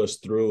pushed us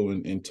through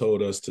and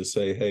told us to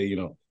say, hey,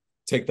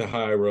 take the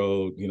high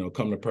road,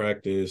 come to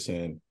practice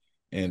and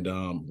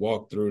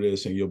walk through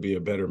this, and you'll be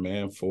a better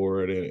man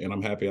for it. And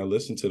I'm happy I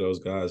listened to those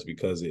guys,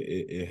 because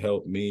it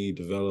helped me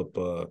develop,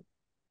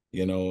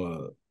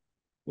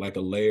 like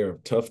a layer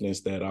of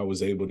toughness that I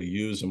was able to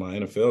use in my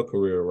NFL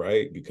career,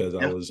 right? Because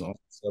I was on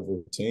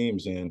several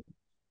teams, and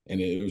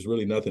it was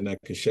really nothing that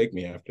could shake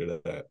me after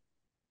that.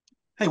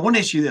 Hey, one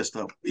issue this,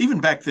 though, even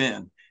back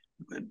then,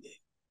 the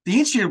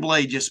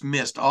NCAA just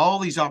missed all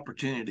these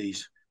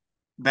opportunities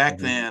back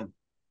then.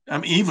 I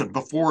mean, even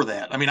before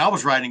that. I mean, I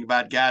was writing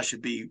about guys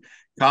should be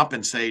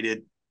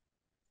compensated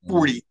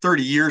 40,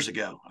 30 years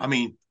ago. I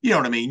mean, you know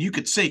what I mean? You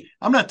could see,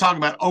 I'm not talking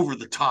about over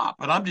the top,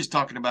 but I'm just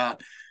talking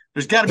about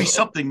there's got to be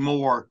something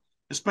more,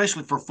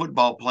 especially for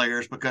football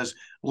players, because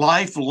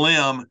life,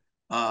 limb,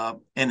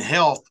 and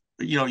health,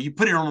 you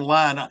put it on the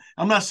line.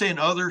 I'm not saying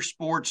other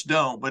sports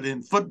don't, but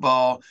in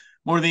football,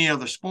 more than any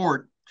other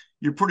sport,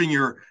 you're putting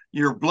your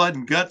blood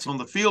and guts on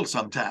the field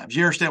sometimes.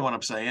 You understand what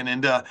I'm saying?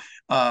 And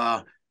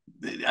I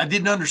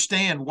didn't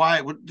understand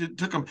why it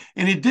took them.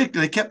 And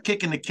they kept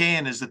kicking the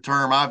can, is the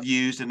term I've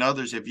used and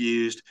others have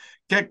used.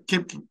 Kept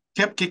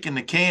kicking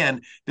the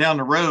can down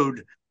the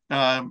road,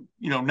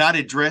 not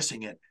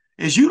addressing it.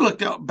 As you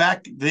looked out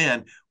back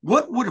then,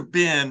 what would have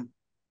been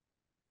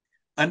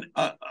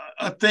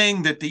a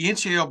thing that the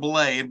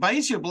NCAA, and by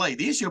NCAA,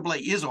 the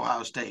NCAA is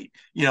Ohio State,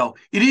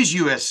 it is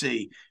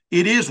USC,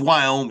 it is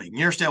Wyoming.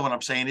 You understand what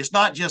I'm saying? It's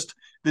not just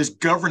this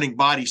governing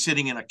body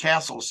sitting in a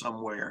castle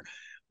somewhere.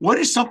 What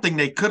is something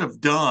they could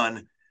have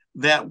done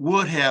that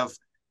would have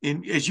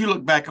as you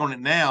look back on it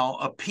now,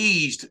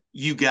 appeased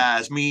you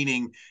guys,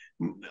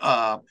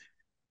 uh,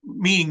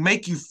 meaning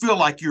make you feel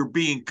like you're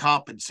being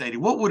compensated?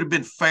 What would have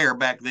been fair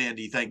back then,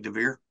 do you think,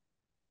 Devier?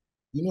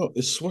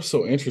 It's what's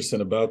so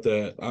interesting about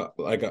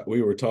that.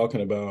 We were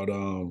talking about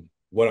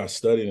what I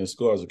studied in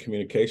school. I was a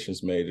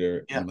communications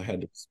major, Yeah. and I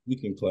had this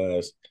speaking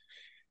class,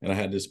 and I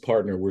had this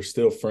partner. We're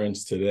still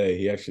friends today.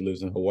 He actually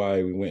lives in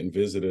Hawaii. We went and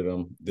visited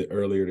him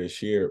earlier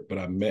this year, but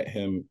I met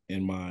him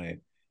in my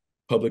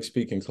public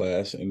speaking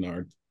class. And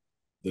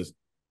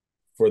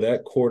for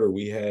that quarter,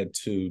 we had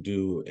to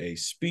do a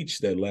speech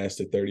that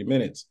lasted 30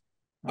 minutes.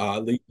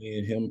 Me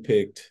and him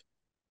picked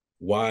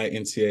why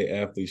NCAA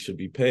athletes should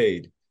be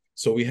paid.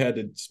 So we had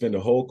to spend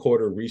a whole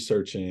quarter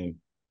researching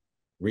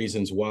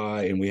reasons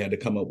why, and we had to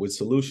come up with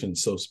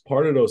solutions. So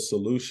part of those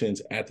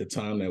solutions at the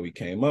time that we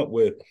came up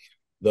with,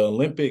 the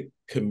Olympic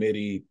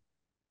Committee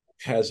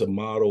has a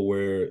model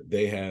where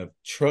they have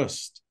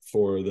trust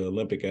for the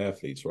Olympic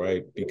athletes,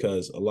 right?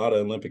 Because a lot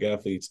of Olympic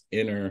athletes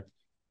enter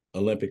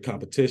Olympic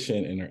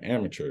competition and they're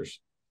amateurs.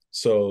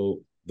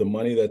 So the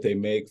money that they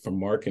make from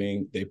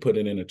marketing, they put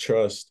it in a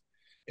trust,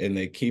 and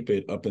they keep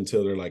it up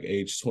until they're like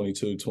age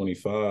 22,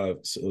 25,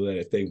 so that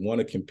if they want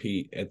to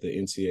compete at the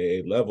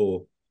NCAA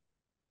level,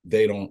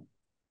 they don't,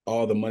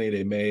 all the money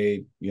they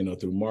made,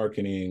 through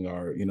marketing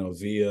or,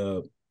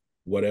 via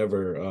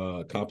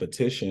whatever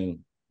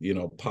competition,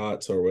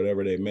 pots or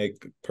whatever they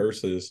make,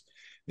 purses,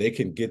 they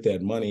can get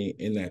that money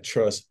in that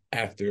trust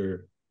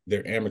after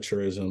their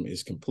amateurism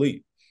is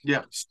complete.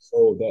 Yeah.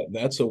 So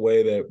that's a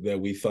way that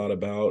we thought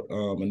about.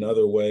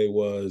 Another way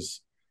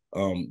was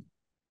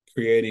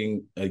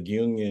creating a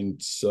union,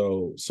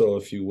 so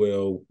if you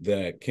will,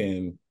 that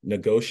can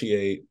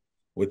negotiate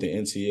with the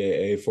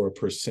NCAA for a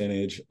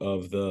percentage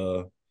of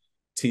the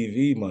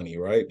TV money,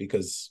 right?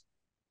 Because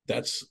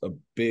that's a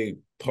big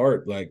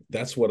part. Like,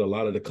 that's what a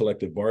lot of the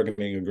collective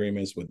bargaining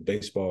agreements with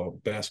baseball,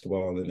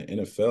 basketball, and the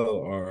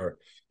NFL are.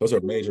 Those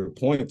are major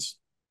points.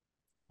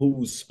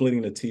 Who's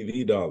splitting the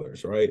TV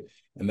dollars, right?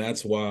 And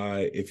that's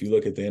why, if you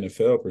look at the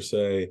NFL per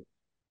se,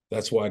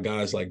 that's why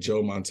guys like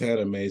Joe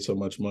Montana made so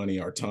much money,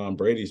 or Tom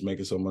Brady's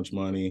making so much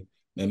money.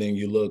 And then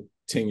you look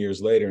 10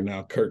 years later,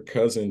 now Kirk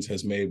Cousins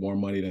has made more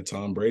money than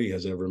Tom Brady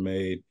has ever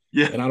made.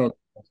 Yeah. And I don't know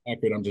if that's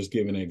accurate, I'm just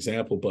giving an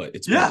example, but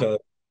it's Yeah. because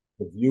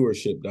the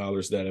viewership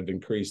dollars that have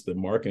increased, the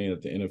marketing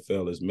that the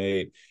NFL has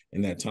made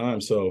in that time.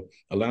 So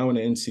allowing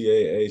the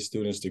NCAA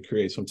students to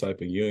create some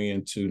type of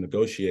union to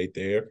negotiate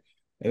there.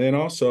 And then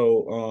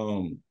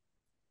also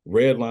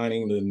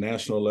redlining the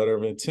national letter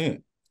of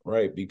intent,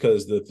 right?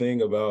 Because the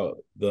thing about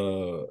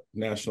the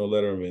national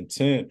letter of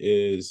intent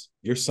is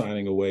you're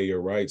signing away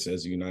your rights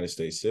as a United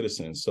States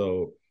citizen.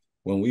 So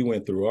when we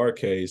went through our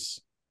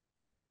case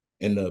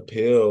in the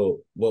appeal,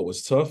 what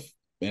was tough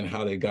and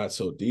how they got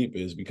so deep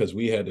is because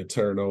we had to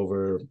turn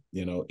over,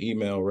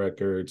 email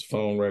records,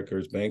 phone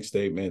records, bank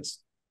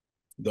statements.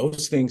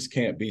 Those things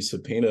can't be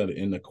subpoenaed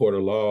in the court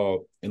of law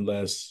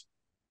unless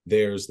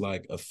there's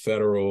like a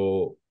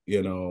federal,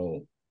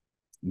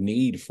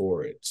 need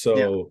for it.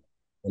 So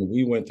when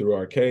we went through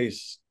our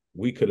case,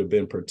 we could have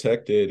been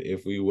protected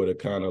if we would have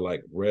kind of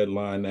like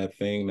redlined that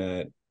thing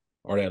that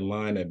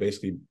line that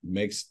basically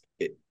makes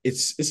it,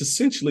 it's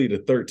essentially the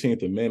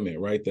 13th Amendment,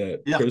 right?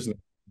 That prisoner.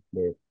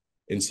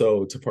 And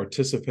so to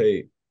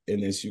participate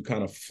in this, you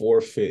kind of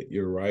forfeit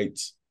your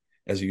rights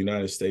as a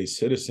United States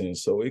citizen.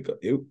 So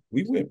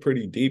we went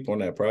pretty deep on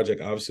that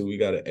project. Obviously, we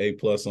got an A+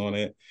 on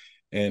it.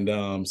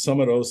 And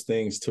some of those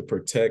things to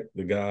protect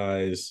the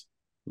guys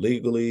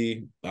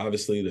legally,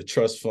 obviously the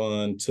trust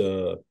fund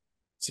to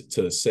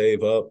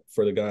save up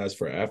for the guys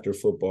for after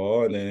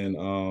football, and then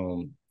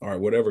or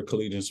whatever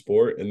collegiate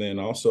sport, and then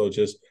also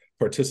just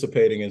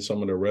participating in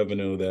some of the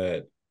revenue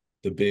that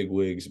the big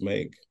wigs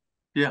make.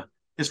 Yeah,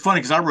 it's funny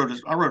because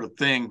I wrote a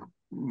thing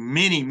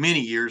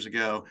many years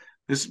ago.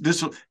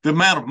 The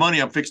amount of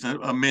money I'm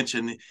fixing to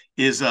mention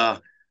is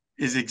an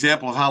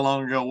example of how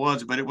long ago it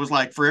was, but it was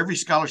like for every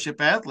scholarship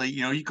athlete,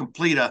 you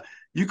complete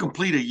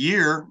a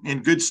year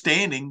in good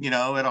standing,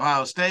 at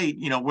Ohio State,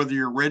 whether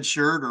you're red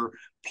shirt or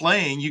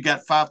playing, you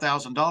got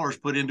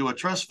 $5,000 put into a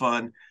trust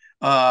fund,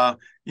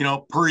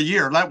 per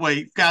year. That way,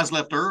 if guys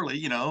left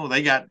early,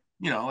 they got,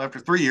 after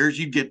 3 years,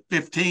 you'd get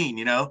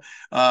 15,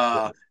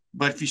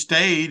 But if you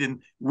stayed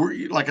and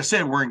like I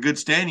said, we're in good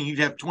standing, you'd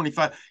have a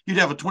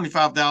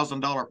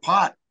 $25,000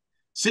 pot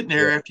sitting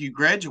there after you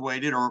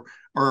graduated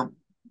or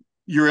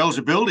your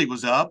eligibility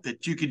was up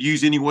that you could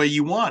use any way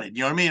you wanted.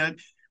 You know what I mean?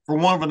 For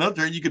one of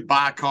another, you could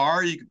buy a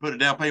car, you could put a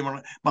down payment on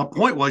it. My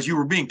point was you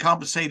were being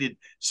compensated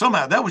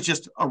somehow. That was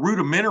just a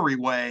rudimentary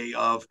way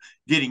of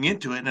getting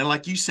into it. And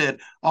like you said,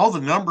 all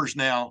the numbers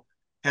now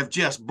have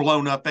just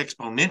blown up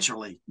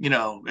exponentially.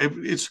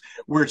 It's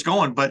where it's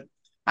going. But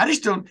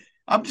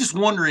I'm just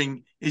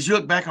wondering, as you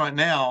look back on it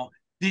now,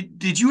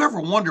 did you ever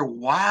wonder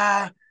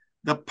why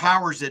the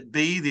powers that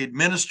be, the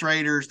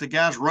administrators, the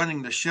guys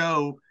running the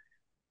show,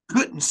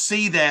 couldn't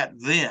see that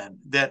then,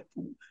 that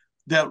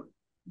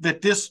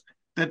this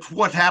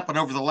what happened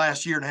over the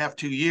last year and a half,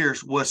 2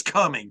 years was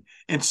coming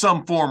in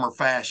some form or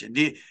fashion.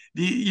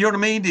 You know what I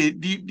mean?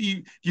 Do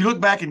you look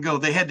back and go,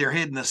 they had their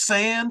head in the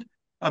sand?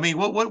 I mean,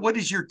 what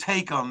is your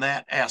take on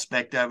that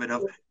aspect of it?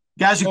 Of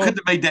guys who couldn't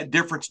have made that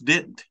difference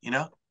didn't, you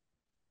know?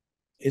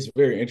 It's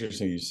very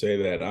interesting you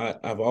say that.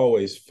 I've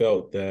always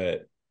felt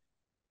that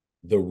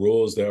the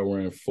rules that were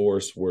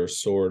enforced were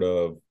sort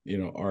of,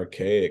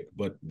 archaic,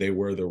 but they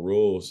were the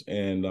rules.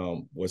 And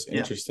what's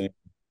interesting,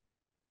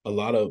 a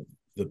lot of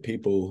the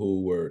people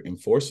who were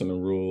enforcing the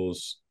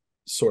rules,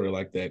 sort of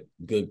like that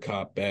good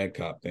cop, bad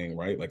cop thing,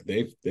 right? Like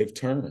they've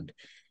turned.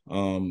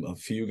 A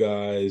few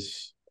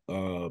guys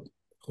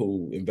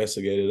who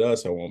investigated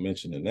us, I won't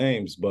mention the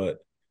names, but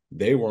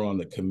they were on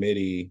the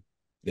committee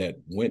that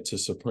went to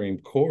Supreme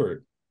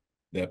Court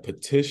that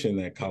petitioned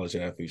that college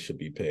athletes should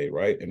be paid,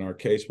 right? And our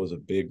case was a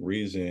big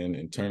reason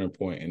and turning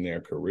point in their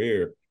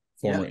career.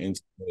 Former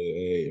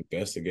NCAA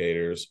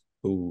investigators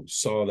who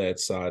saw that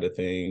side of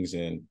things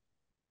and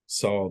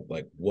saw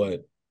like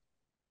what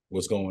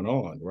was going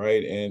on,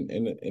 right?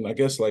 And I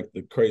guess like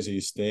the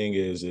craziest thing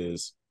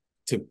is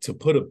to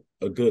put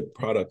a good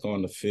product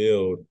on the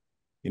field.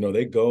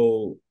 They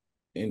go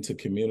into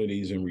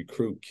communities and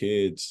recruit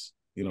kids,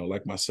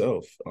 like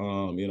myself,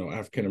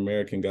 African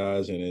American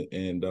guys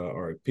and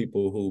are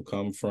people who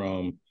come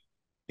from,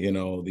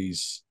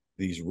 these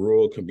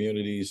rural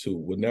communities who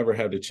would never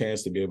have the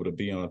chance to be able to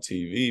be on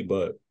TV,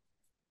 but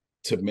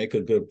to make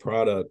a good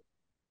product,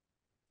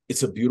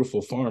 it's a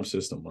beautiful farm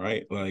system,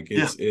 right? Like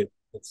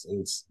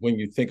it's when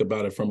you think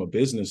about it from a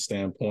business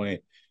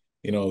standpoint,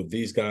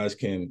 these guys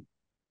can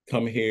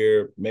come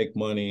here, make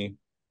money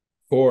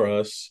for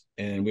us,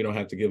 and we don't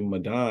have to give them a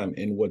dime.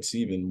 And what's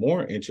even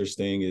more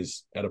interesting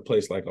is at a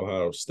place like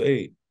Ohio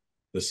State,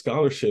 the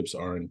scholarships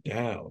are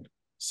endowed.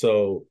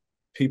 So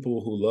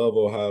people who love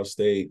Ohio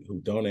State, who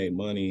donate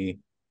money,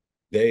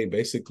 they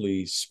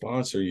basically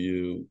sponsor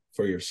you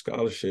for your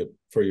scholarship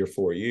for your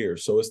 4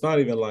 years. So it's not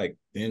even like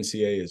the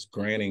NCAA is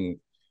granting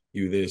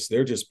you this.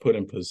 They're just put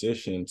in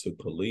position to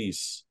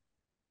police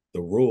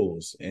the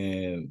rules,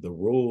 and the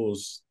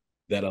rules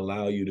that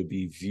allow you to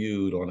be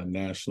viewed on a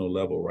national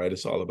level, right?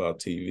 It's all about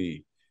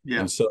TV. Yeah.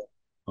 And so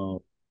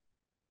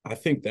I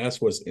think that's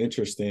what's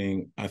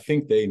interesting. I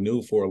think they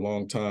knew for a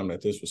long time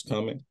that this was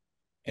coming.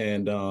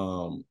 And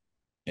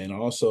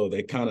also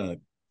they kind of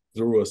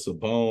threw us a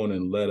bone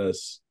and threw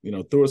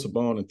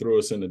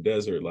us in the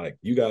desert. Like,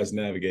 you guys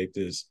navigate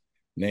this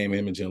name,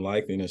 image, and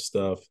likeness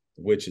stuff,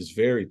 which is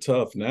very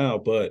tough now.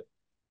 But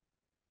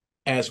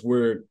as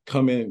we're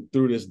coming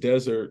through this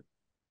desert,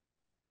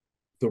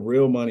 the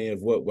real money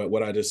of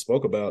what I just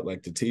spoke about,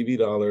 like the TV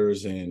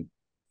dollars and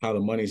how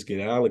the monies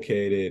get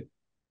allocated,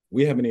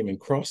 we haven't even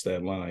crossed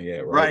that line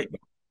yet, right?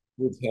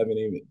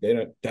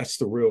 That's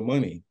the real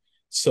money.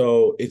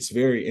 So it's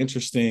very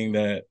interesting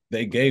that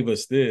they gave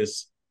us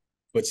this,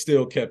 but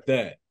still kept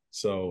that.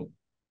 So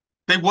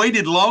they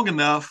waited long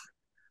enough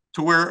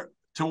to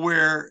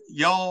where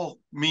y'all,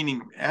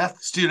 meaning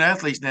student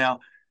athletes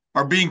now,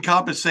 are being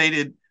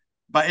compensated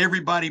by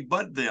everybody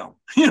but them.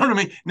 You know what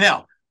I mean?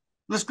 Now,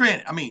 let's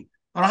grant,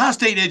 an Ohio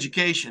State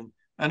education,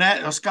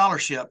 a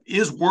scholarship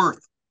is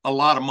worth a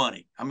lot of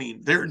money.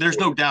 There's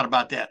no doubt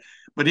about that.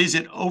 But is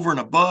it over and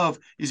above?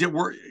 Is it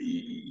worth?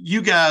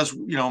 You guys,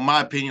 in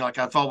my opinion, like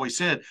I've always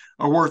said,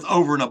 are worth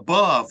over and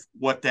above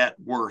what that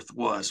worth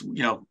was.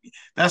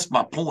 That's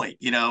my point.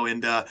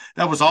 And that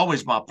was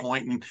always my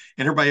point, and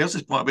everybody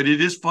else's point. But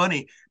it is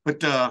funny.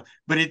 But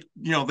it,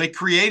 they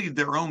created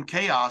their own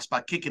chaos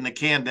by kicking the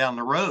can down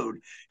the road.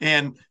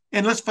 And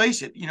let's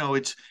face it,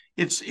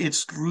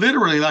 it's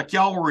literally like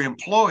y'all were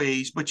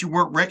employees, but you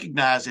weren't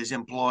recognized as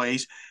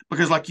employees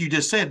because, like you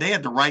just said, they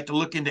had the right to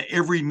look into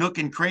every nook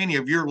and cranny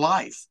of your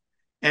life.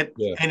 And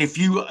if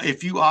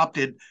you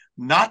opted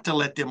not to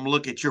let them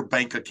look at your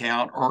bank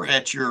account or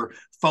at your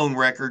phone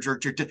records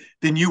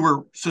then you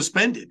were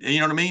suspended. You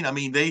know what I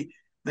mean?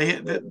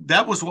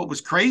 That was what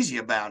was crazy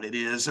about it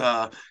is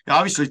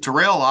obviously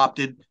Terrell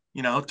opted,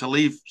 to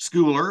leave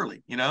school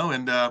early,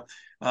 and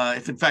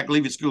if in fact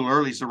leaving school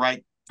early is the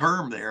right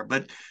term there.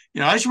 But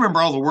I just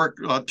remember all the work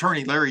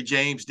attorney Larry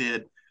James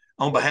did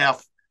on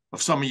behalf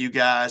of some of you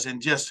guys,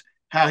 and just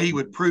how he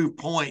would prove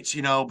points,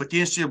 but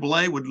the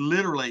NCAA would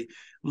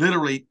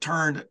literally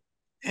turn,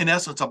 in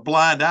essence, a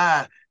blind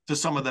eye to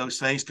some of those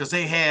things because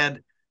they had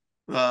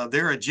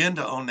their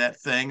agenda on that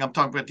thing. I'm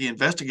talking about the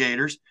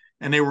investigators,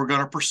 and they were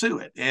going to pursue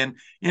it. And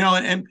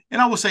and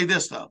I will say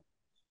this though,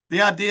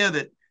 the idea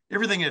that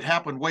everything that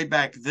happened way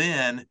back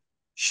then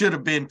should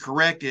have been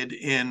corrected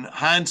in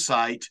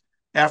hindsight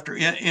after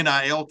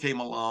NIL came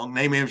along,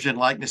 name, image, and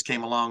likeness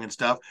came along and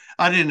stuff,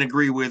 I didn't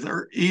agree with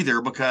her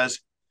either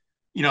because,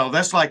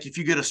 that's like if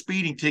you get a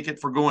speeding ticket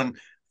for going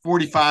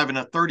 45 and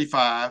a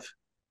 35,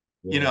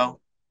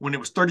 when it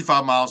was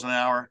 35 miles an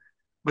hour,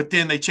 but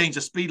then they change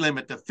the speed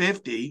limit to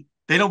 50,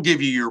 they don't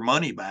give you your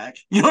money back.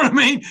 You know what I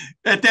mean?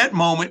 At that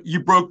moment,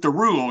 you broke the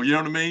rule. You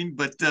know what I mean?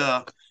 But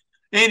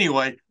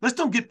anyway,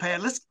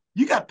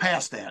 you got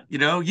past that.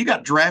 You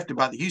got drafted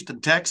by the Houston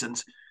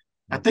Texans,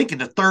 I think in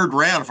the third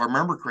round, if I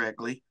remember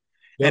correctly.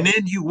 Yep. And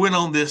then you went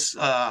on this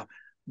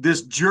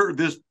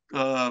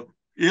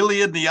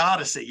Iliad and the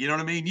Odyssey. You know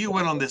what I mean? You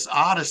went on this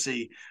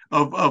odyssey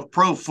of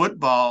pro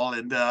football,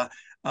 and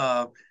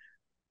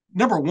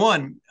number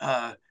one,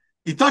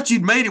 you thought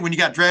you'd made it when you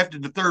got drafted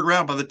in the third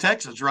round by the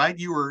Texans, right?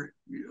 You were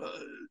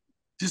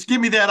just give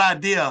me that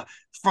idea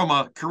from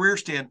a career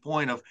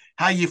standpoint of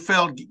how you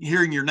felt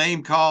hearing your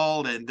name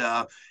called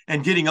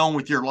and getting on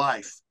with your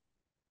life.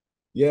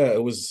 Yeah,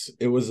 it was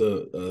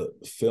a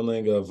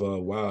feeling of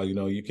wow,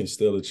 you can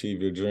still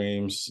achieve your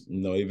dreams,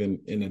 even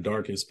in the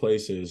darkest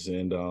places.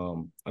 And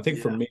I think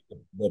for me,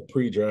 the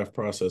pre-draft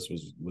process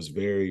was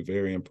very,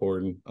 very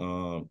important.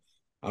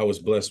 I was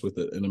blessed with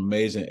an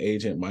amazing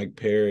agent, Mike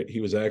Parrott.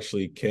 He was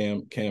actually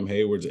Cam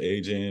Hayward's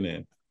agent,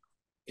 and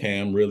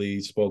Cam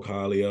really spoke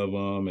highly of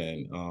him.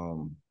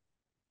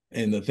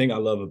 And the thing I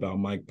love about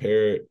Mike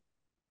Parrott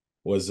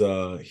was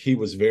he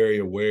was very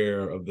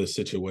aware of the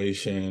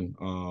situation.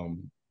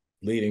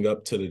 Leading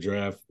up to the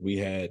draft, we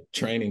had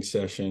training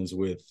sessions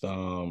with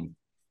a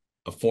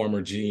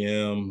former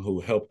GM who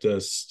helped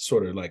us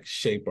sort of like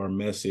shape our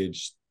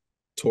message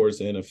towards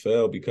the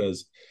NFL,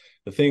 because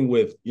the thing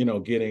with,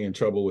 getting in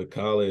trouble with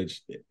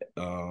college,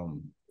 a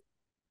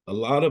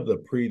lot of the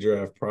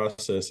pre-draft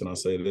process, and I'll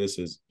say this,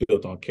 is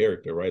built on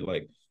character, right?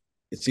 Like,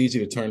 it's easy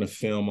to turn the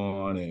film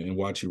on and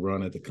watch you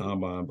run at the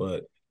combine,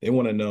 but they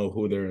want to know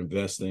who they're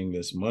investing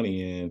this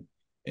money in,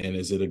 and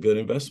is it a good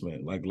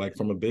investment, like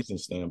from a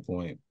business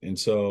standpoint. And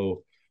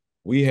so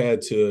we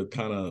had to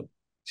kind of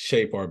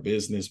shape our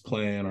business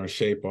plan, or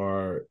shape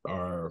our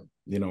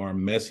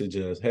message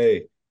as,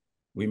 hey,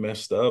 we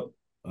messed up.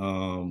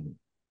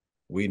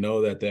 We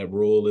know that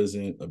rule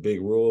isn't a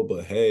big rule,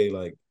 but hey,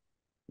 like,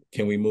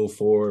 can we move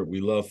forward?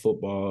 We love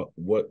football.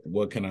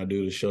 What can I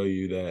do to show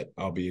you that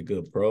I'll be a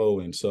good pro?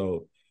 And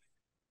so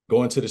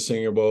going to the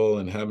Senior Bowl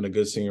and having a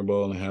good Senior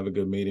Bowl and having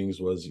good meetings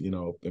was,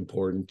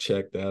 important.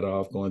 Check that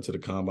off. Going to the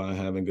combine,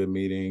 having good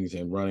meetings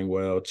and running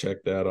well,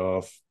 check that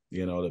off.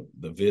 The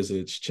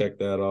visits, check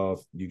that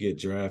off. You get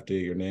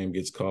drafted, your name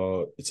gets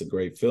called. It's a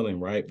great feeling,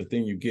 right? But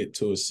then you get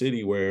to a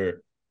city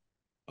where,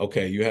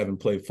 okay, you haven't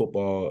played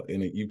football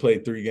and you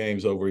played 3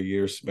 games over a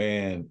year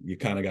span. You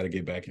kind of got to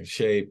get back in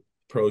shape,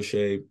 pro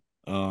shape.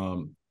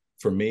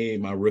 For me,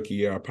 my rookie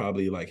year, I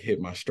probably hit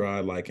my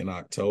stride in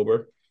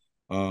October.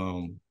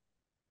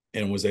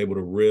 And was able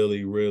to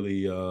really,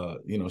 really,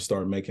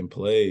 start making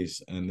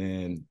plays. And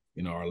then,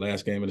 our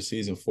last game of the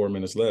season, 4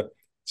 minutes left,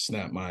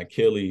 snapped my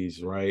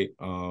Achilles, right?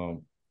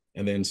 And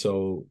then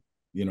so,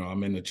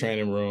 I'm in the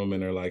training room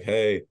and they're like,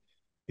 hey,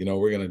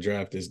 we're going to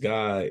draft this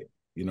guy,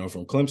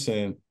 from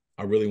Clemson.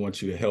 I really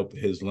want you to help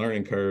his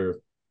learning curve.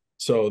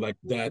 So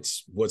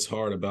that's what's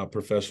hard about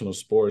professional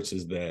sports,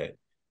 is that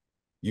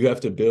you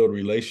have to build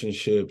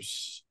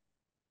relationships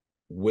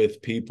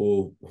with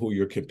people who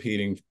you're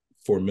competing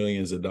for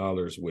millions of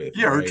dollars with.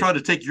 Yeah, right? Or try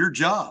to take your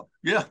job.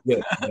 Yeah.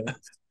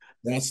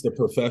 That's the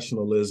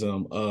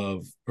professionalism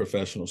of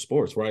professional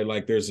sports, right?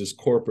 Like, there's this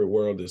corporate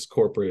world, this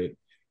corporate,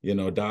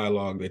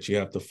 dialogue that you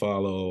have to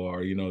follow,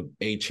 or,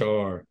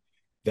 HR.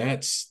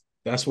 That's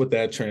what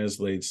that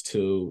translates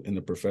to in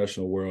the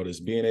professional world, is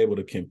being able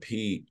to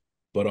compete,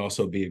 but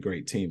also be a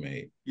great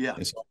teammate. Yeah.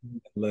 And so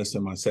less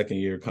than my second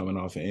year coming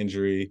off an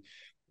injury.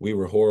 We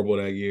were horrible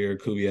that year.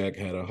 Kubiak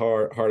had a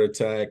heart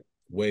attack.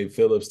 Wade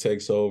Phillips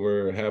takes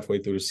over halfway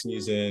through the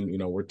season.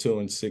 We're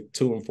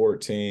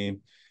 2-14.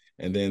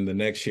 And then the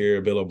next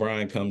year, Bill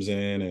O'Brien comes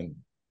in, and,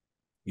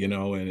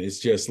 and it's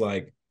just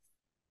like,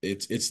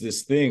 it's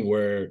this thing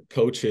where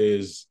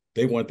coaches,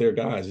 they want their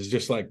guys. It's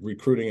just like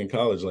recruiting in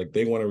college. Like,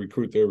 they want to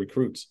recruit their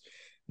recruits.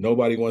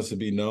 Nobody wants to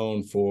be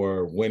known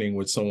for winning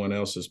with someone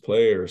else's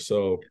player.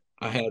 So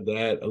I had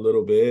that a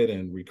little bit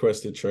and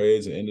requested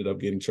trades and ended up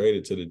getting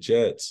traded to the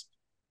Jets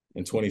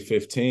in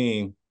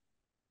 2015.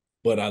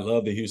 But I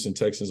love the Houston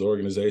Texans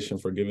organization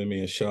for giving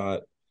me a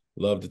shot.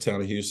 Love the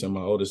town of Houston. My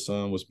oldest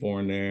son was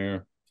born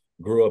there.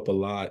 Grew up a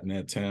lot in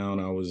that town.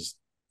 I was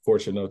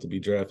fortunate enough to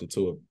be drafted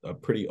to a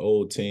pretty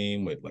old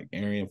team with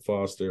Arian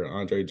Foster.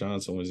 Andre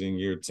Johnson was in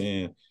year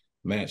 10.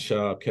 Matt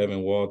Schaub,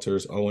 Kevin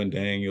Walters, Owen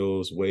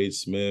Daniels, Wade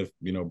Smith,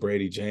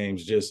 Brady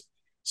James, just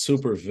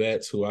super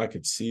vets who I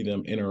could see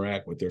them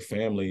interact with their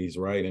families,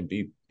 right, and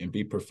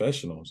be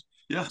professionals.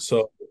 Yeah.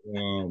 So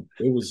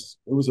it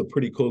was a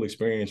pretty cool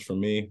experience for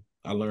me.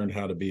 I learned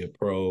how to be a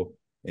pro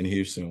in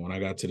Houston. When I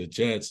got to the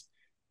Jets,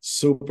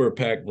 super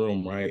packed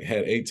room, right?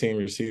 Had 18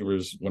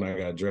 receivers when I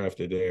got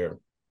drafted there.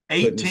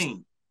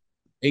 18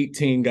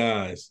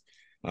 guys.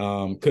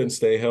 Couldn't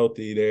stay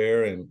healthy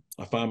there, and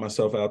I find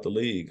myself out the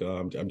league.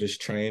 I'm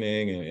just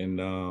training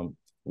and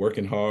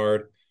working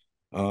hard.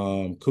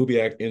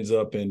 Kubiak ends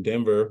up in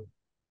Denver.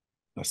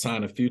 I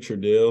signed a future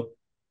deal.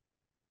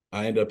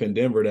 I end up in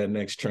Denver that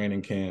next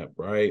training camp,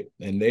 right?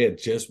 And they had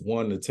just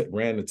ran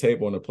the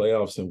table in the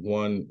playoffs and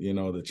won,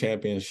 the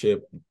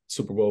championship,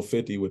 Super Bowl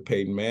 50 with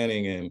Peyton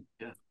Manning. And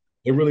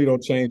it really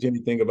don't change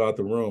anything about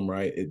the room,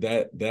 right?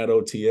 That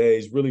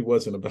OTAs really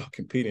wasn't about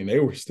competing.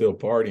 They were still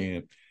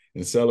partying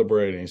and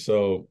celebrating.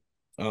 So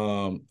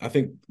I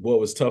think what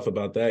was tough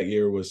about that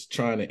year was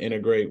trying to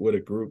integrate with a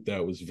group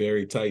that was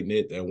very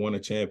tight-knit, that won a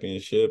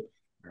championship,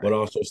 but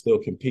also still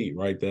compete,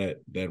 right?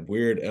 That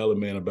weird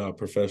element about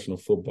professional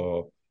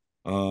football.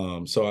 So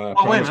I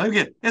Oh, wait a promise. minute.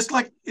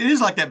 Again, it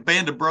is like that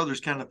band of brothers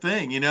kind of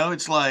thing.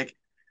 It's like,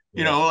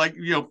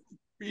 Yeah,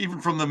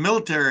 even from the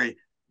military,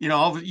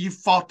 you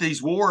fought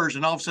these wars,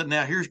 and all of a sudden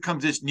now here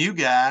comes this new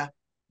guy.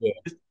 yeah,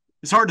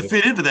 It's hard to yeah.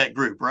 fit into that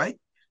group, right?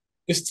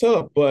 It's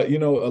tough, but a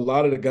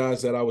lot of the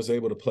guys that I was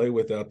able to play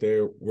with out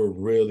there were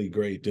really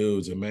great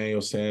dudes.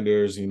 Emmanuel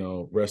Sanders,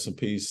 rest in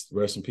peace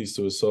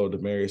to his soul.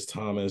 Demaryius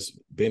Thomas,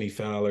 Benny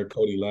Fowler,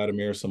 Cody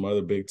Latimer, some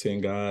other Big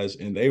Ten guys,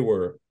 and they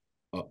were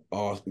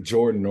awesome.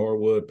 Jordan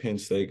Norwood, Penn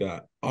State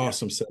got Yeah.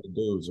 awesome set of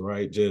dudes,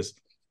 right?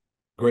 Just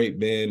great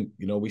men.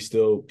 We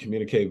still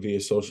communicate via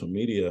social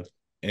media,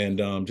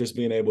 and just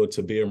being able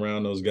to be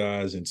around those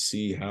guys and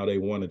see how they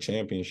won a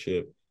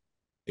championship,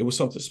 it was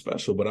something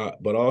special.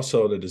 But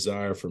also the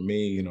desire for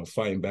me,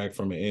 fighting back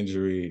from an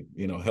injury,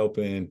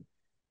 helping,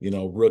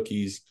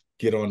 rookies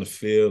get on the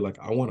field. Like,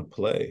 I want to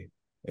play.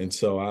 And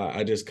so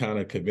I just kind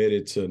of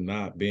committed to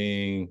not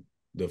being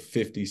the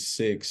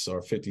 56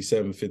 or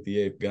 57,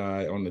 58th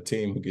guy on the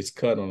team who gets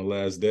cut on the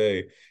last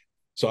day.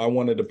 So I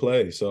wanted to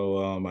play. So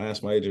I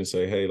asked my agent,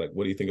 say, hey, like,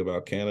 what do you think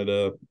about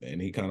Canada?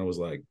 And he kind of was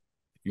like,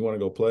 you want to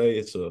go play?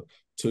 It's a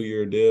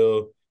 2-year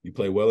deal. You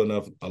play well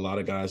enough, a lot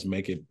of guys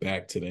make it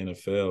back to the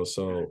NFL.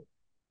 So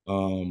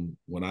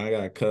when I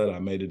got cut, I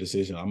made a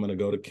decision. I'm going to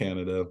go to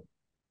Canada.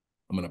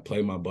 I'm going to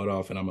play my butt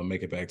off, and I'm going to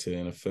make it back to the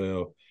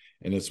NFL.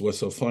 And it's what's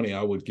so funny.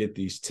 I would get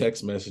these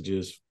text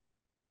messages.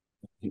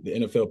 The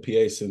NFL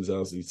PA sends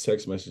out these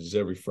text messages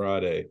every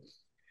Friday.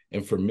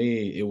 And for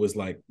me, it was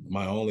like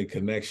my only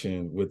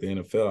connection with the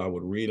NFL. I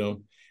would read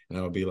them, and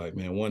I would be like,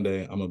 man, one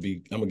day I'm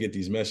gonna get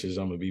these messages.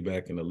 I'm gonna be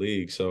back in the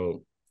league.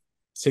 So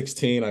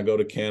 16, I go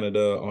to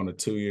Canada on a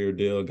 2-year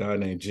deal. A guy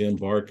named Jim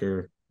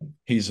Barker.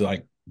 He's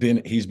been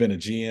a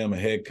GM, a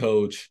head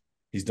coach.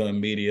 He's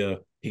done media.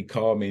 He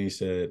called me and he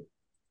said,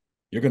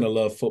 you're gonna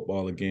love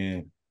football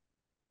again.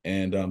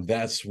 And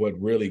that's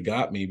what really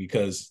got me,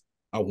 because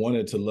I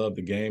wanted to love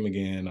the game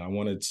again. I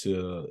wanted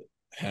to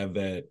have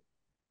that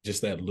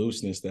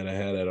looseness that I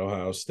had at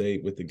Ohio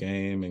State with the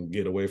game and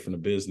get away from the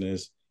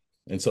business.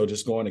 And so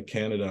just going to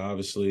Canada,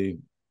 obviously,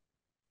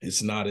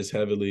 it's not as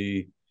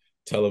heavily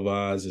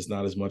televised. It's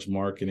not as much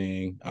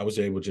marketing. I was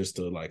able just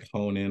to like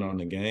hone in on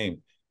the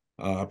game.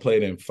 I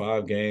played in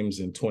 5 games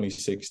in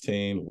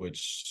 2016,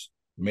 which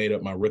made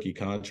up my rookie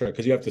contract,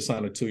 because you have to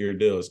sign a 2-year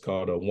deal. It's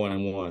called a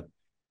 1-and-1.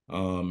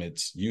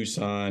 It's you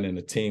sign and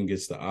the team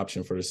gets the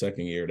option for the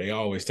second year. They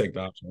always take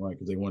the option, right?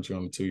 Because they want you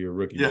on a 2-year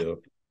rookie Yeah. deal.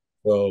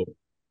 So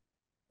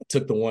I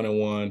took the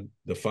 1-and-1,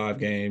 the 5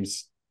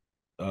 games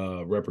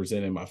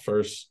represented my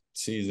first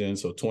season.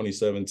 So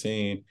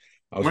 2017,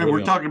 I was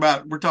We're talking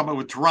about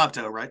with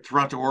Toronto, right?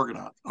 Toronto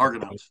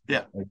Argonauts.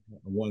 Yeah.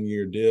 A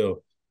 1-year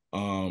deal.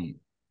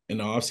 In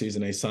the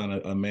offseason, they signed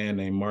a man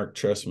named Mark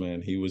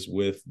Trestman. He was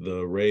with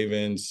the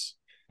Ravens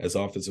as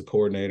offensive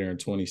coordinator in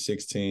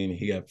 2016.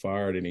 He got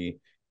fired and he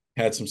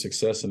had some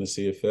success in the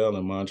CFL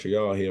in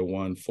Montreal. He had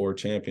won 4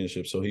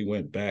 championships, so he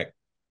went back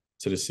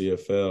to the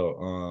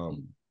CFL.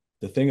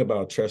 The thing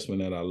about Trestman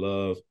that I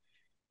love,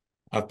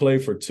 I've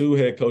played for 2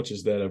 head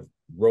coaches that have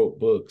wrote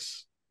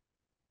books.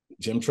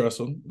 Jim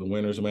Tressel, The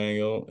Winner's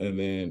Manual, and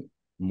then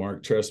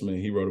Mark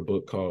Trestman, he wrote a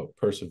book called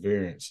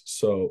Perseverance.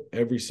 So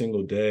every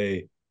single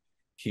day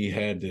he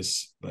had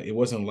this, like, it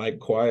wasn't like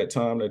quiet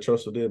time that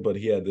Tressel did, but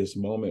he had this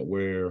moment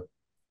where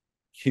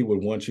he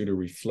would want you to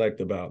reflect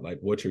about like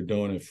what you're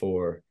doing it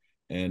for.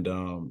 And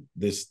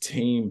this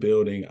team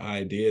building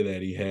idea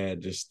that he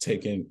had, just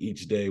taking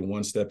each day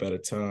one step at a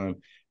time,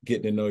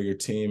 getting to know your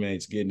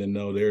teammates, getting to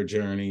know their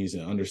journeys,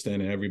 and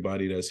understanding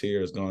everybody that's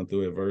here has gone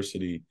through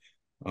adversity.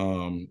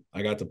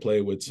 I got to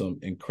play with some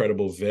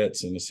incredible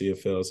vets in the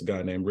CFL. It's a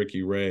guy named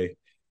Ricky Ray.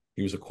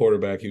 He was a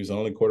quarterback. He was the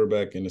only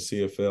quarterback in the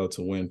CFL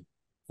to win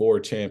 4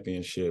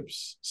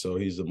 championships. So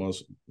he's the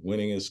most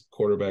winningest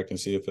quarterback in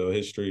CFL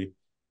history.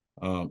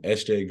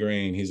 SJ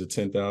Green, he's a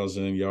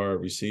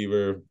 10,000-yard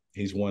receiver.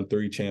 He's won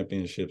 3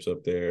 championships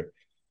up there.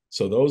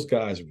 So those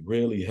guys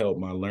really helped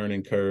my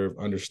learning curve,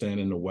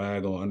 understanding the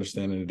waggle,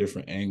 understanding the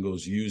different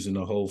angles, using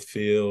the whole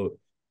field,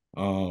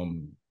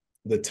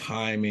 the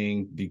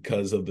timing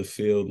because of the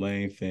field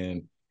length,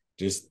 and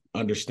just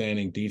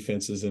understanding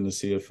defenses in the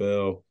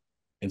CFL.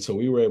 And so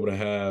we were able to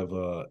have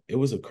it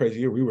was a crazy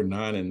year. We were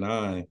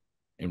 9-9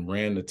 and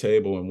ran the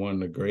table and won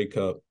the Grey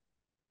Cup.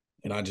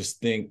 And I just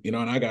think, and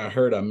I got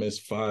hurt. I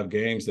missed 5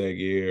 games that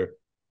year.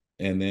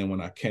 And then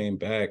when I came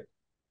back,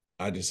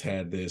 I just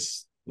had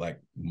this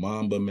like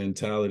Mamba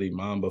mentality,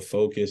 Mamba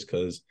focus,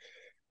 because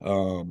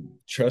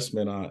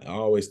Trestman, I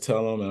always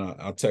tell him, and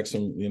I'll text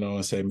him,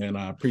 and say, man,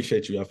 I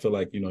appreciate you. I feel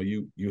like,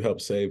 you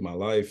helped save my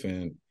life.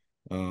 And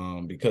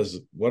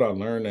because what I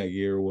learned that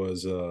year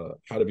was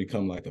how to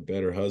become like a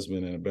better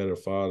husband and a better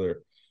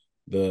father.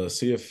 The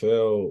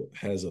CFL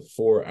has a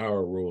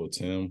 4-hour rule,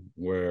 Tim,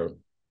 where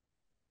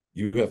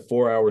you have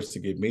 4 hours to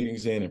get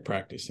meetings in and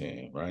practice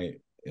in, right?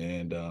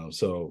 And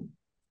so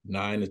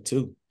 9 to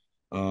 2.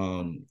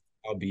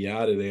 I'll be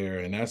out of there,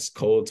 and that's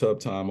cold tub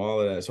time, all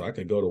of that. So I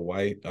can go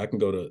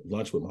to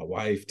lunch with my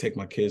wife, take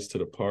my kids to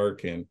the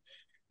park, and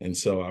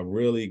so I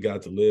really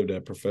got to live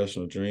that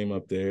professional dream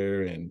up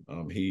there. And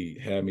he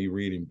had me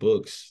reading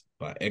books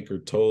by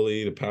Eckhart Tolle,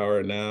 The Power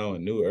of Now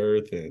and New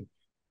Earth, and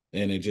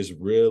it just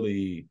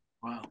really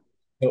Wow.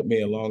 helped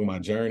me along my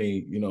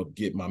journey,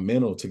 get my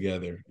mental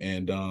together.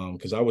 And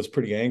because I was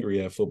pretty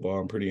angry at football,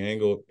 I'm pretty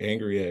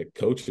angry at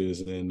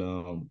coaches, and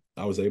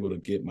I was able to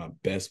get my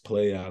best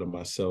play out of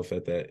myself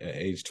at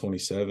age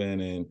 27,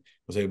 and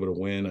was able to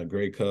win a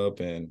Grey Cup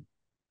and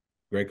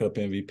Grey Cup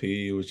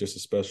MVP. It was just a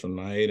special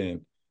night,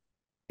 and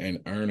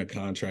earn a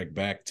contract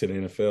back to the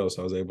NFL.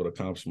 So I was able to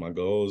accomplish my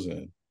goals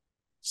and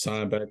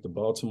sign back to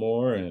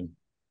Baltimore. And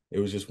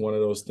it was just one of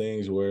those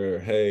things where,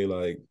 hey,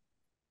 like,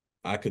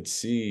 I could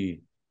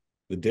see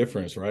the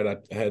difference, right? I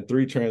had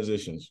 3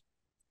 transitions,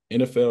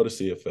 NFL to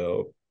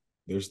CFL.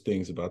 There's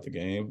things about the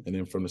game. And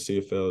then from the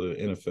CFL to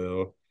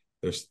NFL,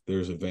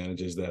 there's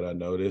advantages that I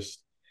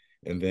noticed.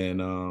 And then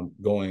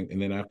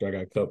and then after I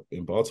got cut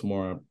in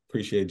Baltimore, I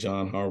appreciate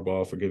John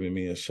Harbaugh for giving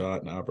me a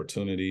shot and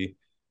opportunity.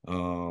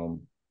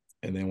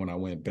 And then when I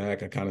went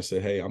back, I kind of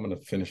said, hey, I'm going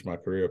to finish my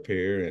career up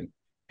here, and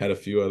had a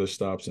few other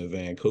stops in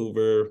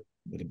Vancouver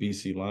with the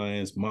BC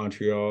Lions,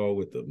 Montreal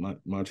with the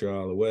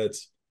Montreal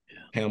Alouettes,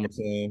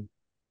 Hamilton,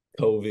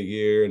 COVID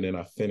year, and then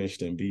I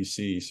finished in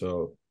BC.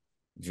 So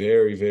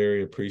very,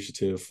 very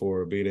appreciative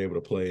for being able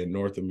to play in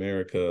North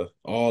America,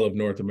 all of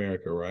North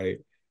America, right?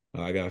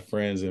 I got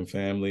friends and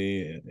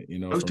family,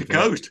 Coast to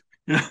coast.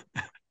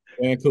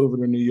 Vancouver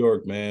to New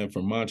York, man,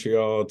 from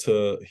Montreal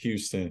to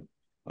Houston.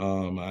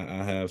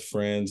 I have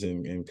friends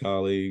and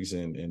colleagues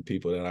and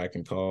people that I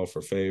can call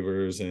for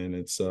favors, and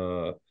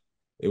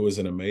it was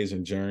an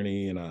amazing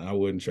journey, and I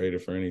wouldn't trade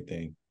it for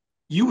anything.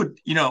 You would,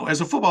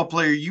 as a football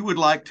player, you would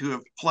like to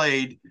have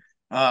played.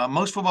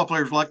 Most football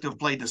players like to have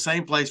played the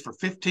same place for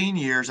 15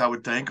 years, I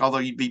would think, although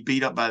you'd be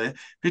beat up by that.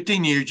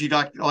 15 years, you'd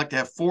like to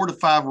have 4 to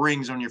 5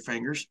 rings on your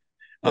fingers.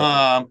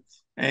 Yeah.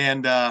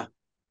 And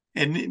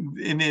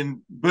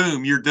then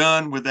boom, you're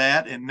done with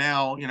that. And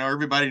now,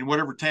 everybody in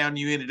whatever town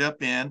you ended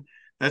up in,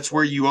 that's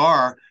where you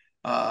are.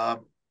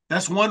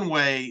 That's one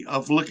way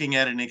of looking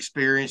at an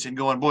experience and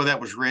going, boy, that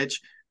was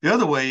rich. The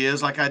other way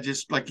is like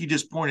you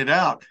just pointed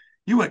out,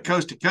 you went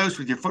coast to coast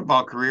with your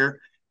football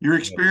career. Your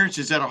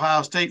experiences at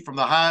Ohio State, from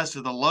the highs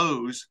to the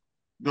lows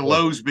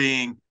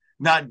being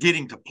not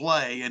getting to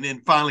play, and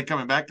then finally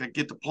coming back to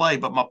get to play.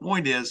 But my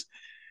point is,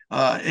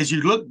 as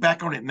you look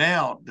back on it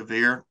now,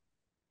 Devier,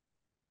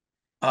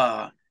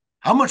 how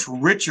much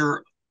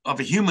richer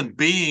of a human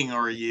being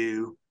are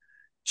you?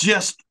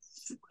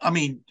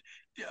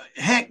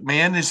 Heck,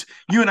 man, as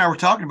you and I were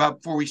talking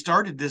about before we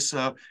started this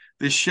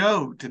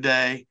show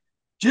today,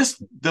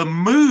 just the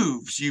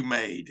moves you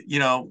made,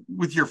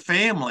 with your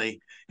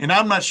family. And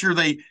I'm not sure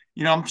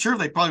I'm sure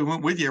they probably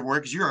went with you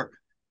everywhere because you're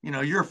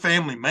a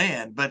family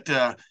man, but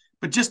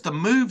just the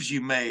moves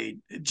you made,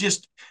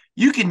 just,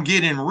 you can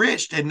get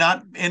enriched and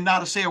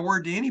not say a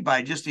word to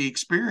anybody, just the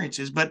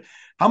experiences. But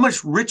how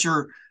much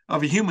richer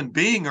of a human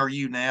being are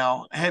you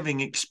now,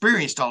 having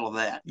experienced all of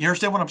that? You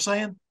understand what I'm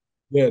saying?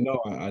 Yeah,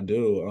 no, I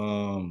do.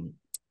 I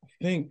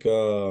think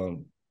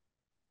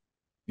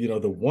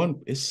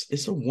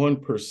it's a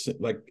 1%.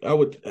 Like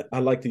I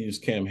like to use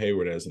Cam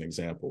Hayward as an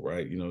example,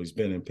 right? He's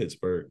been in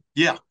Pittsburgh.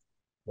 Yeah,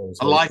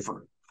 a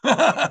lifer.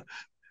 I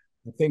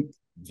think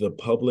the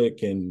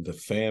public and the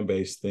fan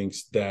base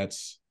thinks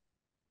that's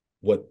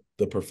what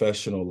the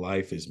professional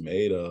life is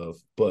made of,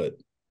 but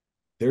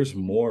there's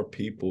more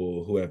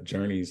people who have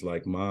journeys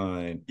like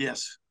mine.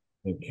 Yes.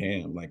 And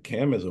Cam. Like,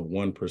 Cam is a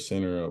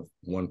 1%er of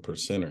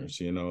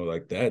 1%ers,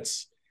 like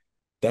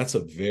that's a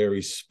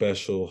very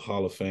special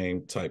Hall of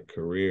Fame type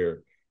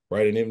career,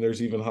 right? And even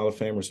there's even Hall of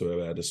Famers who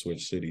have had to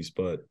switch cities,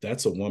 but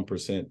that's a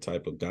 1%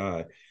 type of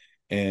guy.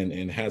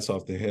 And hats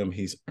off to him.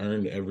 He's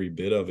earned every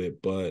bit of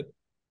it. But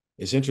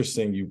it's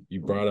interesting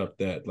you brought up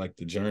that, like,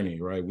 the journey,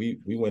 right? We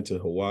went to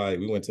Hawaii,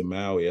 we went to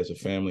Maui as a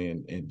family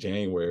in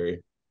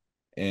January,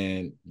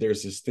 and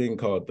there's this thing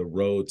called the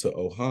Road to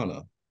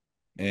Ohana.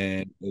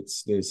 And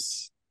it's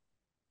this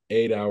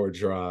 8-hour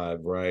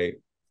drive, right?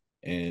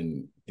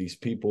 And these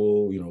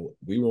people,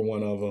 we were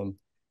one of them.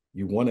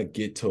 You want to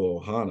get to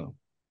Ohana,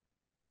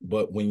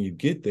 but when you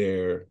get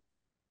there,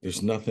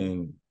 there's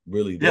nothing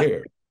really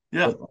there.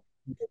 Yeah.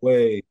 The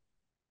way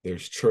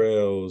there's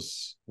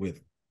trails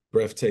with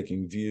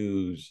breathtaking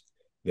views.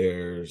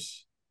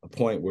 There's a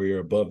point where you're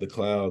above the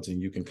clouds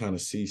and you can kind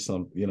of see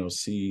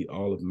see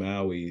all of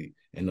Maui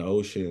and the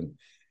ocean.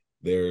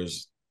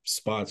 There's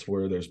spots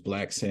where there's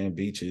black sand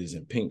beaches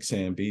and pink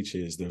sand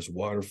beaches. There's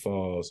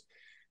waterfalls.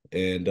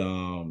 And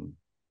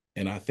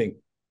I think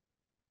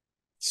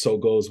so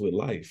goes with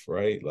life,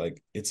 right?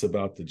 Like, it's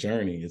about the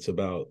journey. It's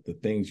about the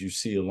things you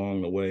see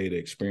along the way, the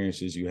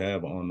experiences you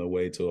have on the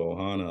way to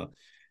Ohana,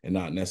 and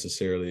not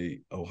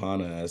necessarily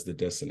Ohana as the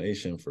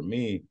destination. For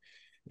me,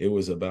 it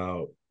was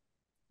about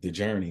the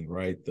journey,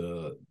 right?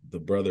 The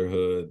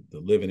brotherhood, the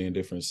living in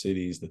different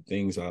cities, the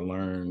things I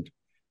learned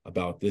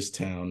about this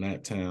town,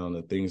 that town,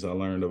 the things I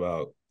learned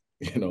about,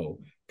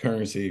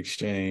 currency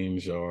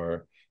exchange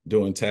or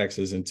doing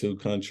taxes in 2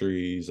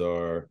 countries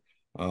or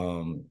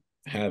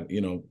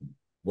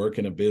work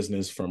in a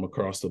business from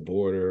across the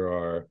border,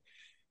 or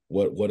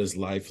what does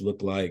life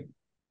look like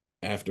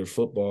after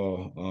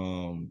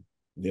football.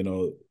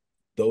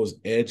 Those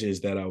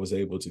edges that I was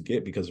able to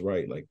get, because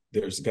like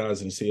there's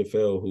guys in the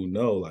CFL who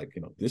know, like,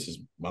 this is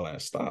my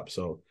last stop.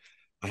 So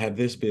I have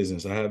this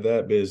business, I have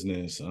that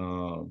business.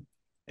 And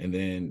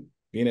then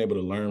being able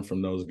to learn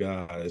from those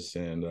guys.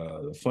 And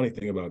the funny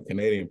thing about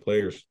Canadian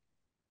players,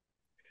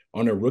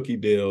 on their rookie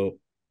deal,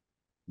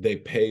 they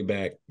pay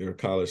back their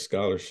college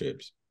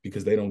scholarships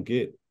because they don't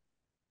get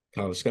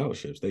college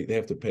scholarships. They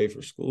have to pay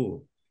for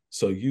school.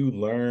 So you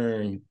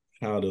learn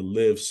how to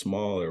live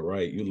smaller,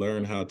 right? You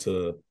learn how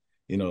to,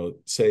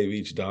 save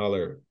each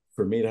dollar.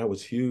 For me, that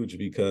was huge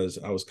because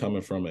I was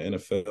coming from an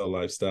NFL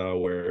lifestyle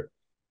where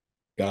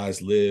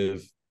guys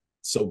live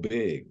so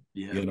big.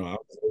 Yeah. I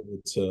was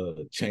able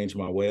to change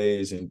my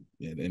ways, and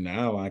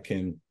now I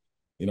can,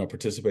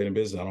 participate in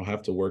business. I don't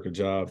have to work a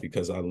job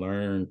because I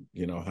learned,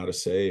 how to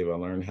save. I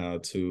learned how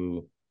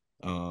to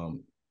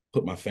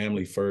put my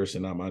family first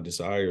and not my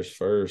desires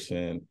first.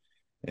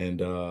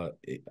 And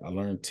I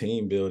learned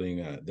team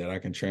building that I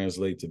can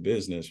translate to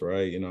business,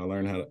 right? I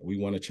learned we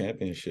won a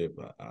championship.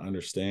 I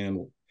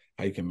understand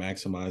how you can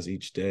maximize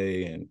each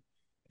day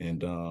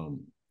and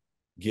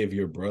give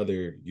your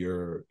brother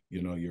your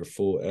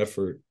full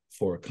effort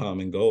for a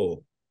common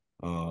goal.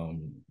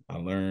 I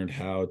learned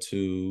how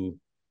to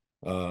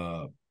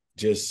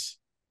just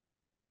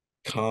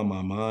calm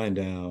my mind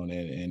down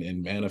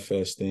and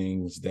manifest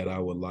things that I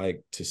would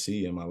like to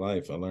see in my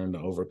life. I learned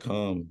to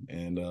overcome.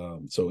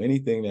 And so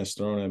anything that's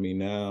thrown at me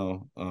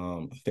now,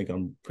 I think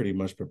I'm pretty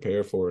much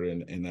prepared for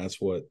it. And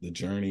that's what the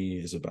journey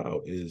is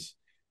about, is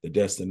the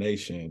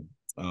destination.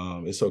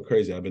 It's so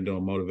crazy. I've been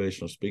doing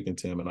motivational speaking,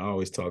 Tim, and I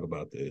always talk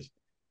about this.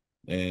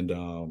 And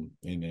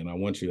I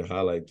want you to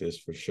highlight this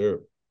for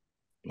sure.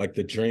 Like,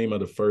 the dream of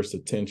the first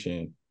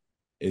attention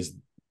is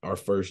our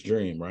first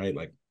dream, right?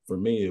 Like, for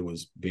me, it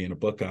was being a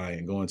Buckeye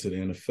and going to the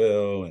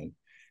NFL.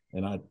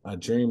 And I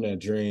dreamed that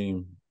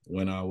dream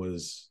when I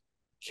was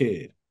a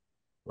kid,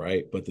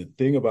 right? But the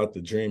thing about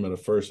the dream of the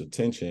first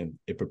attention,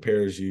 it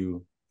prepares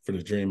you for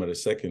the dream of the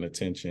second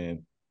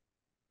attention.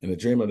 And the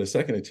dream of the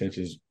second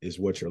attention is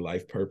what your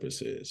life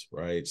purpose is,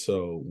 right?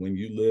 So when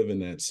you live in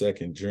that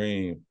second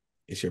dream,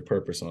 it's your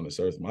purpose on this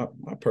earth. My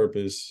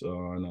purpose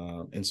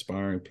on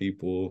inspiring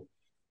people,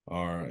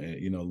 or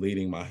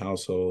leading my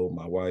household,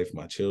 my wife,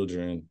 my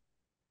children.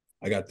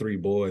 I got 3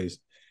 boys.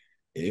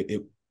 They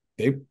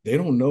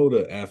don't know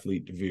the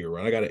athlete Devier,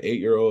 right? I got an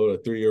 8-year-old, a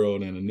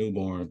 3-year-old, and a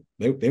newborn.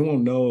 They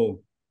won't know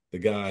the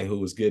guy who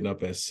was getting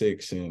up at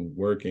 6 and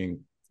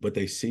working, but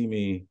they see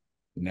me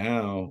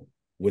now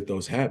with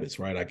those habits,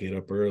 right? I get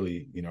up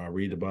early, I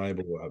read the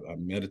Bible, I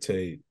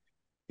meditate.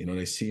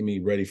 They see me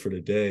ready for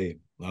the day.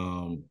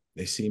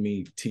 They see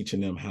me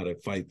teaching them how to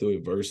fight through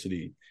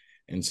adversity.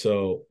 And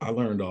so I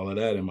learned all of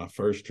that in my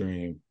first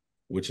dream,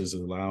 which is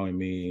allowing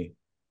me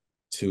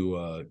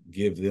to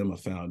give them a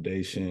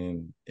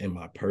foundation in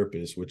my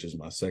purpose, which is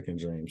my second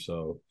dream.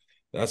 So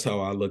that's how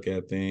I look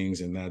at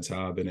things, and that's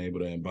how I've been able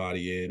to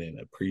embody it and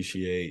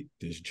appreciate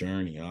this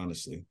journey,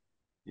 honestly.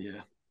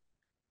 Yeah.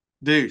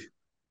 Dude,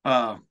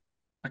 I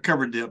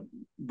covered the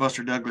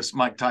Buster Douglas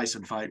Mike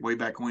Tyson fight way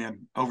back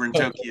when over in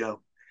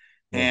Tokyo.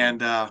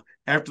 And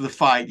after the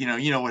fight,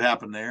 you know what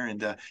happened there.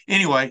 And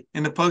anyway,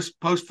 in the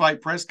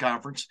post-fight press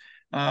conference,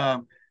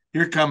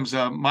 here comes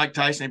Mike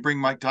Tyson. They bring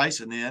Mike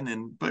Tyson in,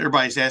 and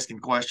everybody's asking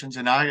questions.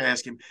 And I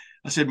asked him,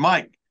 I said,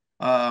 Mike,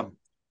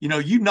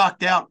 you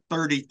knocked out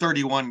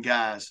 31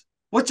 guys.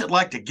 What's it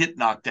like to get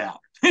knocked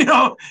out?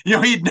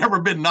 He'd never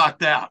been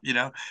knocked out,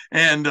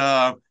 and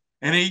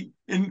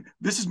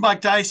this is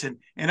Mike Tyson,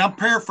 and I'm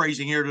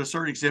paraphrasing here to a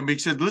certain extent, but he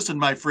said, listen,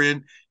 my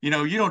friend, you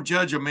don't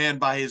judge a man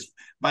by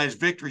his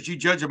victories. You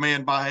judge a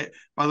man by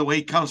the way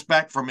he comes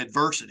back from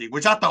adversity,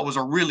 which I thought was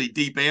a really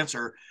deep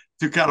answer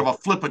to kind of a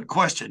flippant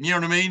question. You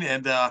know what I mean?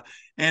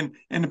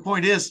 And the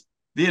point is,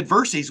 the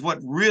adversity is what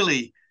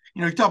really,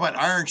 you talk about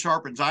iron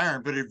sharpens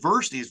iron, but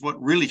adversity is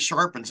what really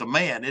sharpens a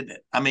man, isn't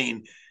it? I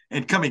mean,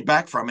 and coming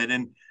back from it.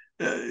 And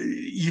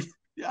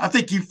I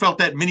think you felt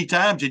that many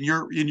times in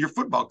your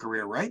football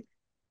career, right?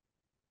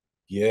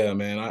 Yeah,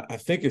 man. I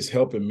think it's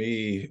helping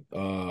me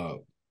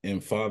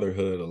in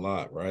fatherhood a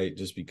lot, right?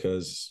 Just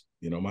because,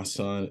 my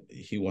son,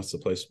 he wants to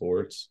play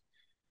sports.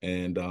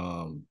 And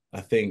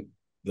I think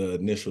the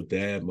initial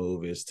dad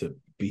move is to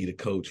be the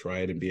coach,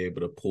 right? And be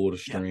able to pull the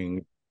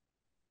string,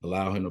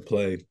 allow him to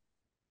play.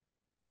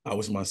 I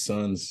was my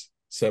son's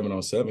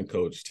 7-on-7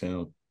 coach,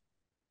 Tim.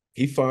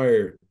 He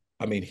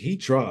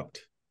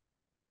dropped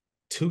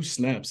 2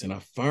 snaps and I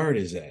fired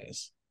his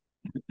ass.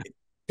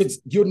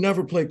 You'll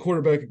never play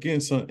quarterback again,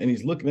 son. And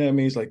he's looking at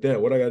me. He's like, Dad,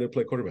 what I got to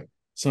play quarterback?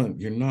 Son,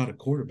 you're not a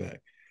quarterback.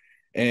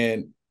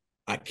 And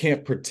I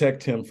can't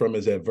protect him from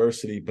his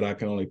adversity, but I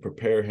can only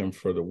prepare him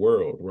for the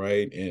world,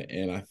 right?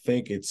 And I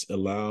think it's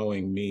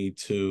allowing me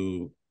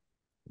to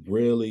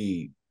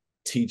really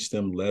teach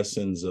them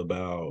lessons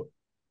about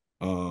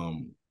how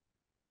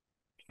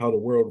the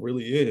world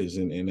really is,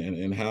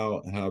 and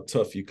how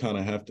tough you kind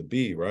of have to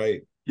be,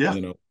 right? Yeah.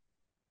 You know,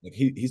 like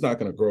he's not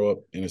going to grow up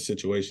in a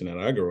situation that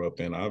I grew up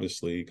in,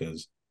 obviously,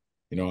 because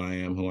I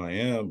am who I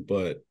am,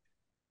 but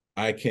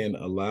I can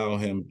allow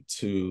him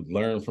to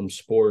learn from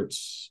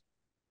sports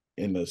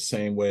in the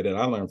same way that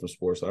I learned from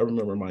sports. I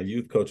remember my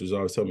youth coaches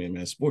always tell me,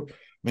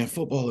 man,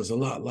 football is a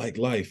lot like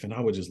life. And I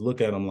would just look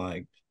at them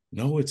like,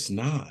 no, it's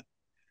not.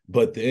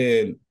 But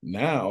then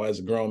now as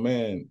a grown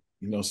man,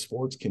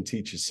 sports can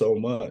teach you so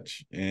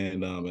much.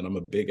 And I'm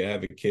a big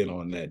advocate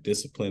on that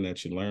discipline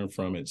that you learn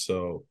from it.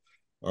 So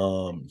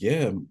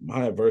yeah,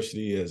 my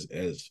adversity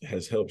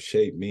has helped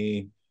shape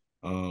me.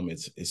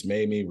 It's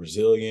made me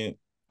resilient.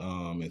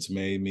 It's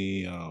made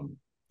me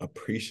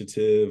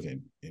appreciative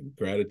and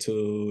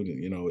gratitude,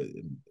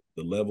 and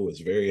the level is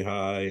very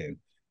high,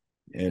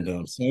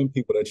 and same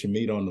people that you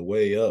meet on the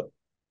way up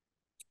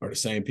are the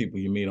same people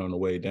you meet on the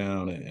way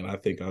down, and I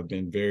think I've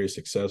been very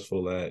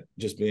successful at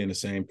just being the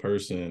same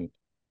person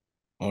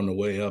on the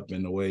way up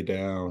and the way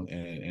down,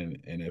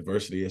 and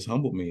adversity has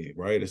humbled me,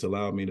 right? It's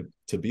allowed me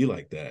to be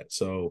like that.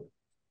 So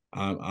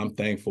I'm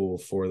thankful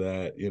for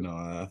that.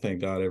 I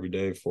thank God every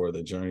day for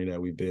the journey that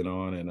we've been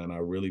on, and I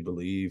really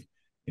believe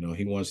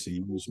he wants to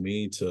use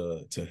me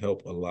to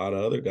help a lot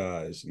of other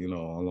guys,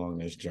 along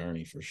this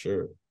journey for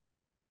sure.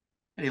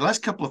 Hey,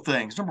 last couple of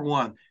things. Number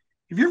one,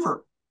 have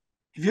you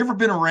ever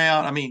been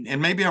around? I mean,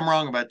 and maybe I'm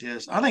wrong about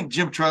this. I think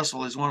Jim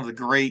Tressel is one of the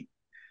great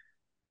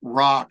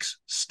rocks,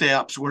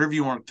 steps, whatever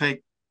you want to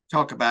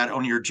talk about it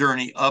on your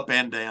journey up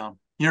and down.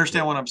 You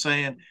understand what I'm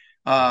saying?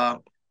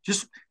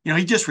 Just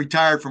he just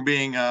retired from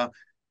being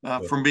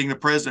the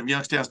president of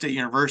Youngstown State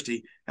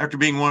University after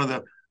being one of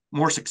the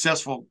more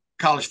successful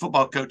college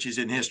football coaches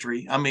in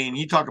history. I mean,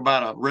 you talk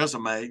about a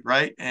resume,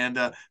 right? And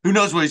who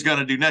knows what he's going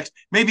to do next?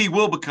 Maybe he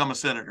will become a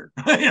senator.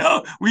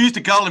 We used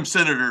to call him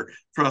Senator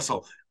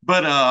Tressel,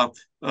 but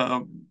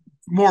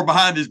more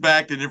behind his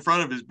back than in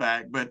front of his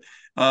back. But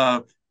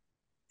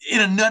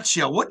in a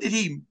nutshell, what did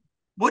he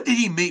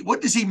mean?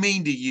 What does he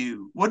mean to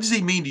you? What does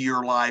he mean to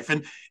your life?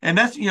 And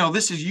that's,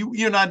 this is you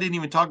and I didn't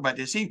even talk about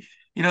this. He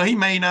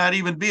may not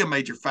even be a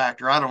major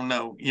factor. I don't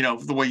know,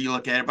 the way you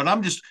look at it, but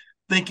I'm just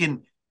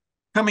thinking,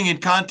 coming in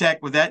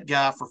contact with that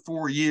guy for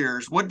 4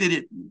 years,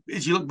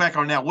 as you look back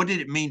on now, what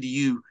did it mean to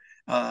you,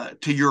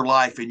 to your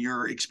life and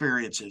your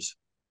experiences?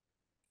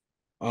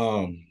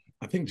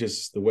 I think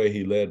just the way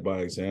he led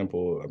by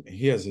example. I mean,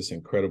 he has this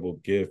incredible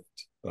gift,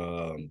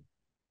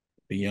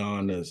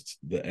 beyond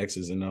the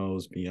X's and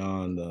O's,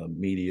 beyond the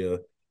media,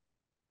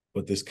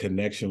 but this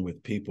connection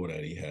with people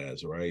that he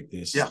has, right?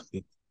 This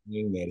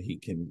thing that he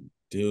can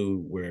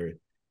do where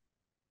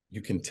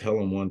you can tell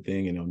him one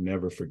thing and he'll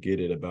never forget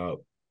it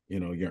about,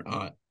 your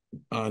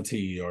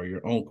auntie or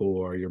your uncle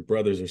or your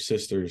brothers or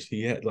sisters.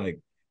 He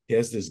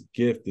has this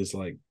gift,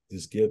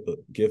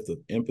 gift of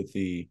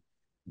empathy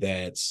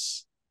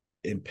that's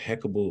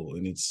impeccable,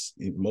 and its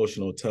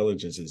emotional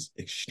intelligence is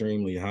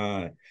extremely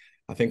high.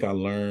 I think I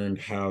learned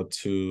how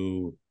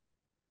to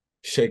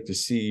shake the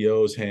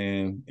CEO's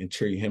hand and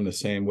treat him the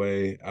same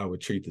way I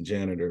would treat the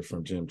janitor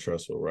from Jim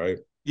Tressel, right?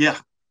 Yeah.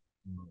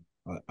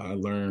 I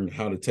learned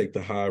how to take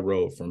the high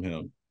road from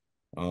him.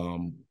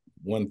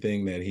 One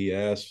thing that he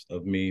asked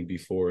of me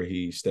before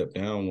he stepped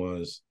down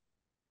was,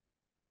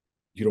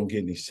 you don't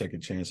get any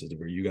second chances,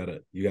 where you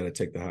gotta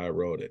take the high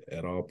road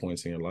at all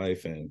points in your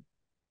life. And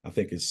I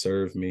think it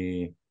served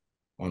me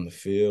on the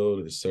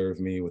field. It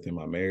served me within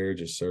my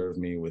marriage. It served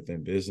me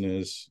within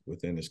business,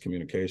 within this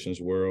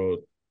communications world,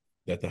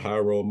 that the high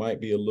road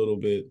might be a little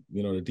bit,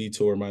 the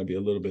detour might be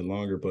a little bit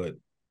longer, but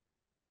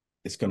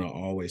it's going to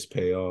always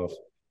pay off.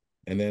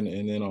 And then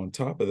on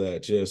top of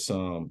that, just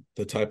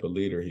the type of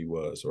leader he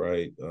was,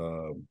 right?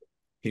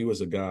 He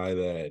was a guy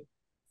that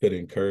could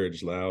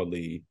encourage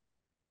loudly,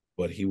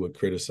 but he would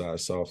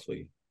criticize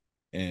softly.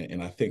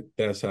 And I think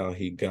that's how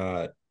he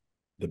got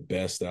the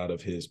best out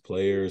of his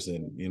players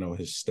and,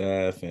 his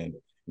staff. And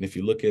if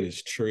you look at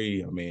his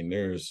tree, I mean,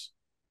 there's,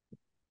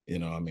 you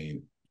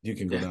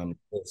can go down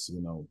the list,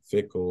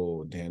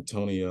 Fickle,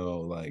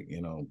 D'Antonio,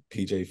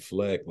 PJ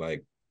Fleck,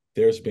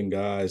 there's been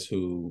guys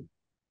who've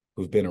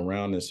been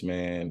around this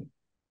man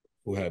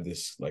who have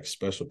this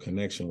special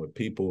connection with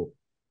people.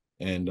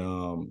 And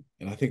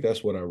I think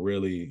that's what I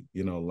really,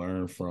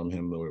 learned from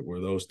him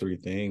were those three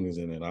things.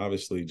 And then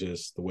obviously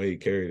just the way he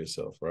carried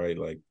himself, right?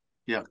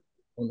 Yeah.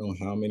 I don't know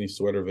how many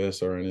sweater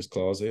vests are in his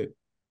closet.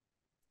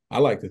 I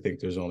like to think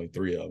there's only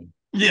 3 of them.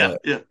 Yeah,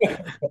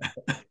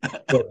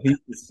 but, but he's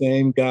the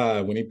same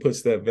guy. When he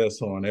puts that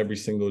vest on every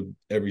single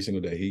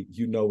day,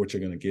 you know what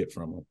you're going to get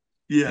from him.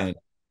 Yeah.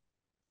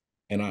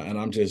 And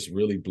I'm just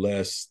really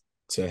blessed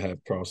to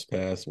have crossed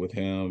paths with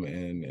him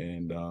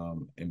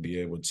and be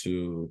able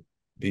to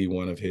be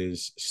one of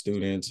his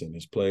students and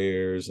his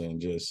players,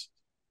 and just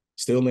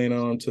still lean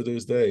on him to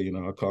this day.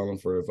 I call him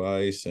for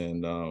advice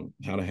and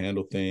how to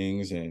handle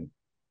things, and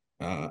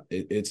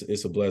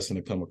it's a blessing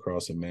to come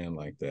across a man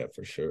like that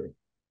for sure.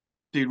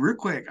 Dude, real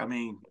quick, I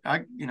mean,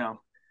 I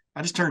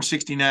just turned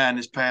 69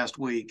 this past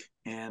week,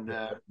 and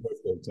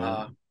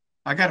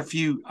I got a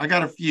few,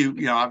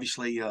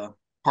 obviously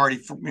party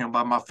for,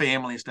 by my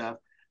family and stuff.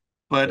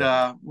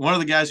 But one of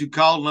the guys who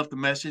called and left the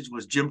message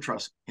was Jim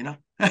Trussell,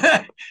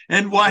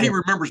 and why he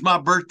remembers my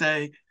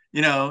birthday,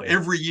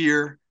 every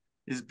year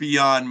is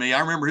beyond me. I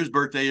remember his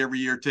birthday every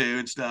year too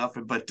and stuff.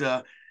 But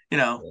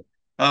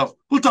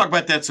we'll talk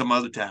about that some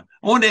other time.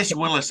 I wanted to ask you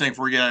one last thing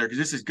before we get out of here, because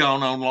this has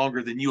gone on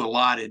longer than you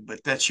allotted,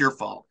 but that's your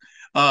fault.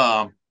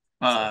 As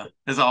I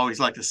always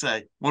like to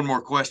say, one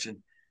more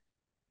question.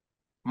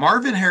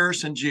 Marvin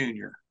Harrison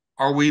Jr.,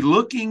 are we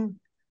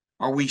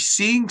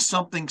seeing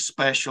something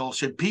special?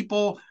 Should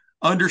people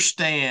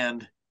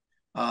understand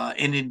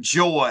and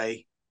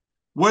enjoy,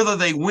 whether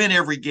they win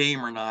every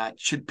game or not?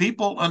 Should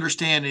people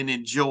understand and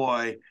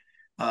enjoy,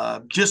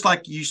 just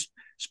like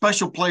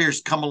special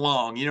players come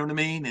along, you know what I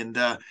mean? And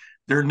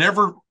they're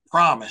never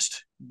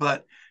promised,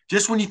 but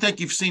just when you think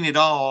you've seen it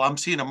all, I'm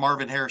seeing a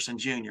Marvin Harrison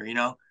Jr.,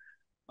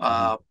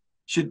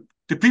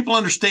 do people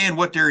understand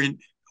what they're in?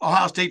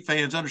 Ohio State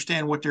fans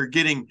understand what they're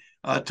getting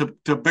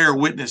to bear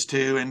witness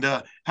to, and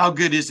how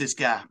good is this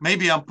guy?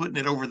 Maybe I'm putting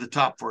it over the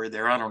top for you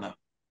there. I don't know.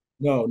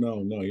 No,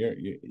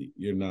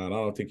 you're not. I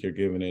don't think you're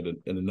giving it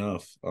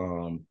enough.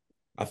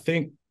 I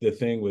think the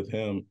thing with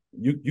him,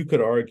 you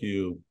could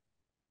argue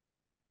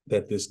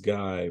that this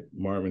guy,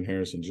 Marvin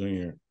Harrison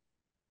Jr.,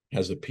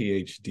 has a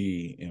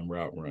PhD in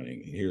route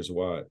running. Here's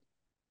why.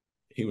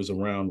 He was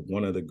around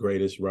one of the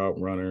greatest route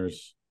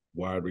runners,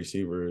 wide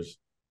receivers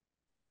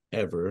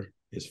ever,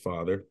 his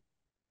father,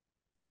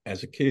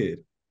 as a kid.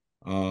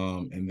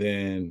 And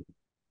then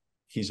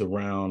he's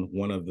around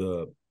one of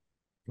the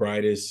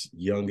brightest,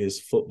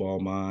 youngest football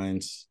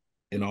minds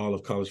in all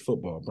of college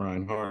football,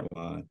 Brian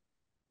Hartline.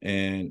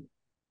 And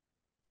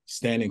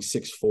standing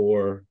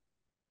 6'4",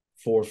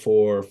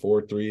 4'4",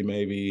 4'3",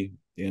 maybe,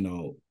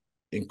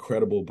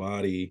 incredible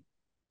body,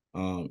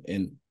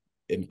 and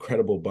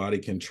incredible body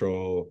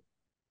control.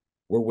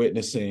 We're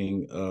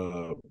witnessing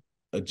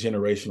a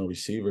generational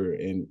receiver.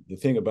 And the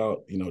thing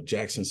about,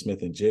 Jackson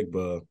Smith and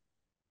Jigba,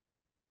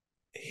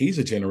 he's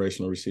a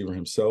generational receiver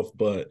himself,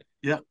 but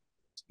yeah,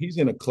 he's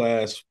in a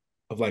class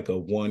of like a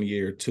 1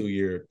 year, 2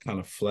 year kind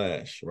of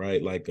flash,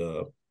 right? Like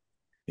a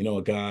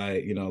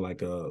guy,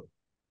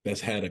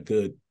 that's had a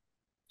good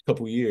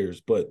couple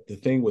years. But the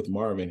thing with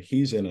Marvin,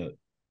 he's in a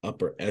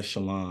upper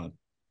echelon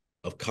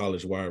of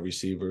college wide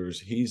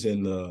receivers. He's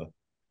in the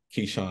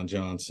Keyshawn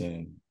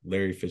Johnson,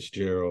 Larry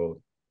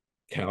Fitzgerald,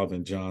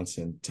 Calvin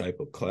Johnson type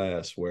of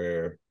class,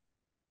 where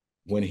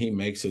when he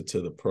makes it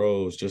to the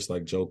pros, just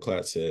like Joe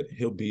Klatt said,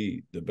 he'll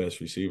be the best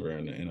receiver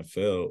in the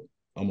NFL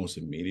almost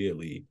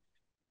immediately.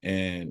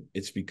 And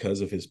it's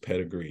because of his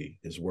pedigree,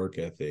 his work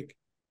ethic,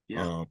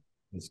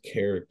 his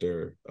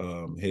character,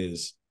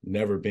 his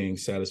never being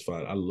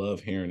satisfied. I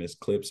love hearing his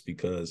clips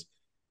because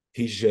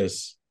he's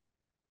just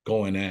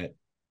going at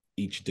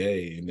each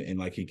day. And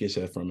like, he gets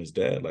that from his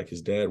dad. Like,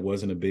 his dad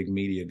wasn't a big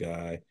media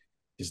guy.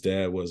 His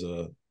dad was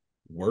a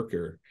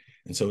worker.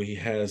 And so he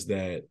has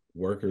that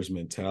worker's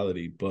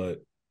mentality,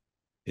 but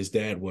his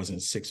dad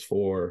wasn't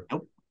 6'4",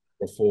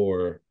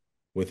 4'4",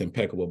 with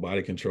impeccable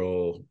body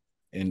control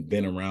and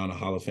been around a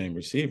Hall of Fame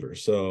receiver.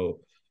 So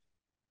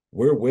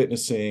we're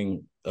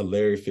witnessing a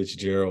Larry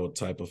Fitzgerald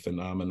type of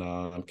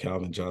phenomenon,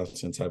 Calvin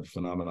Johnson type of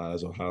phenomenon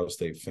as Ohio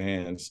State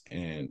fans.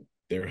 And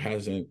there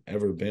hasn't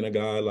ever been a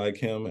guy like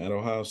him at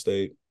Ohio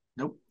State.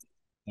 Nope.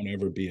 Won't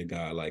ever be a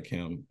guy like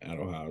him at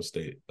Ohio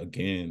State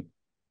again.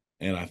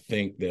 And I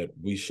think that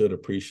we should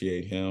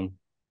appreciate him.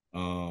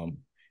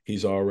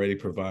 He's already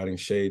providing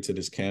shade to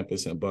this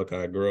campus in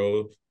Buckeye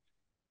Grove.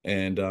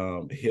 And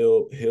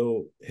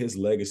his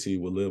legacy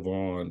will live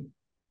on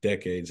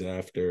decades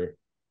after.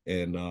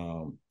 And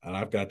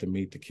I've got to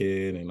meet the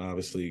kid, and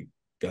obviously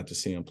got to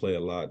see him play a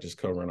lot just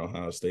covering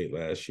Ohio State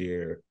last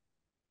year.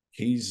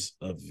 He's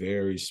a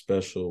very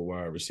special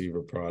wide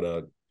receiver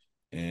product,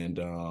 and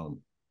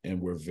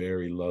we're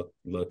very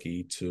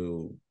lucky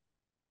to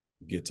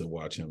get to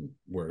watch him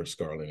wear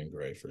scarlet and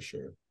gray for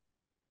sure.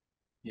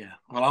 Yeah.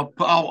 Well,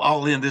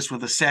 I'll end this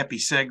with a sappy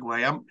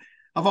segue.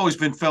 I've always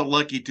felt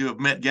lucky to have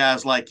met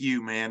guys like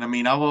you, man. I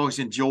mean, I've always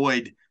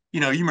enjoyed,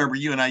 you remember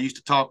you and I used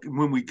to talk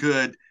when we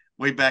could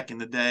way back in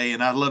the day,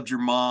 and I loved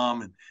your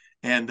mom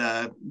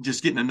and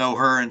just getting to know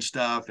her and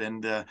stuff.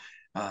 And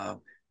I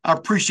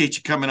appreciate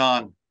you coming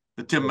on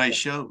the Tim May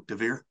Show,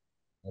 Devier.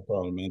 No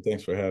problem, man.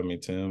 Thanks for having me,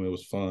 Tim. It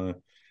was fun.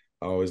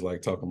 I always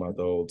like talking about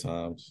the old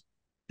times.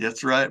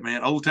 That's right,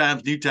 man. Old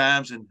times, new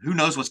times, and who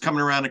knows what's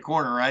coming around the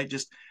corner, right?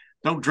 Just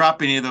don't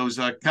drop any of those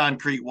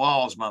concrete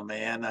walls, my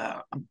man.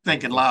 I'm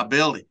thinking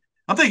liability.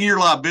 I'm thinking your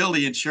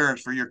liability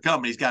insurance for your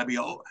company's got to be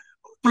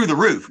through the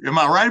roof. Am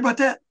I right about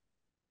that?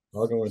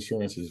 Auto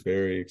insurance is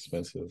very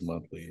expensive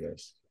monthly,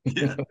 yes.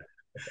 Yeah.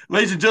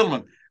 Ladies and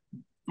gentlemen,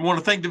 I want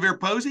to thank Devier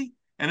Posey.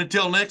 And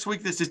until next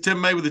week, this is Tim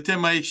May with the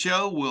Tim May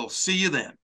Show. We'll see you then.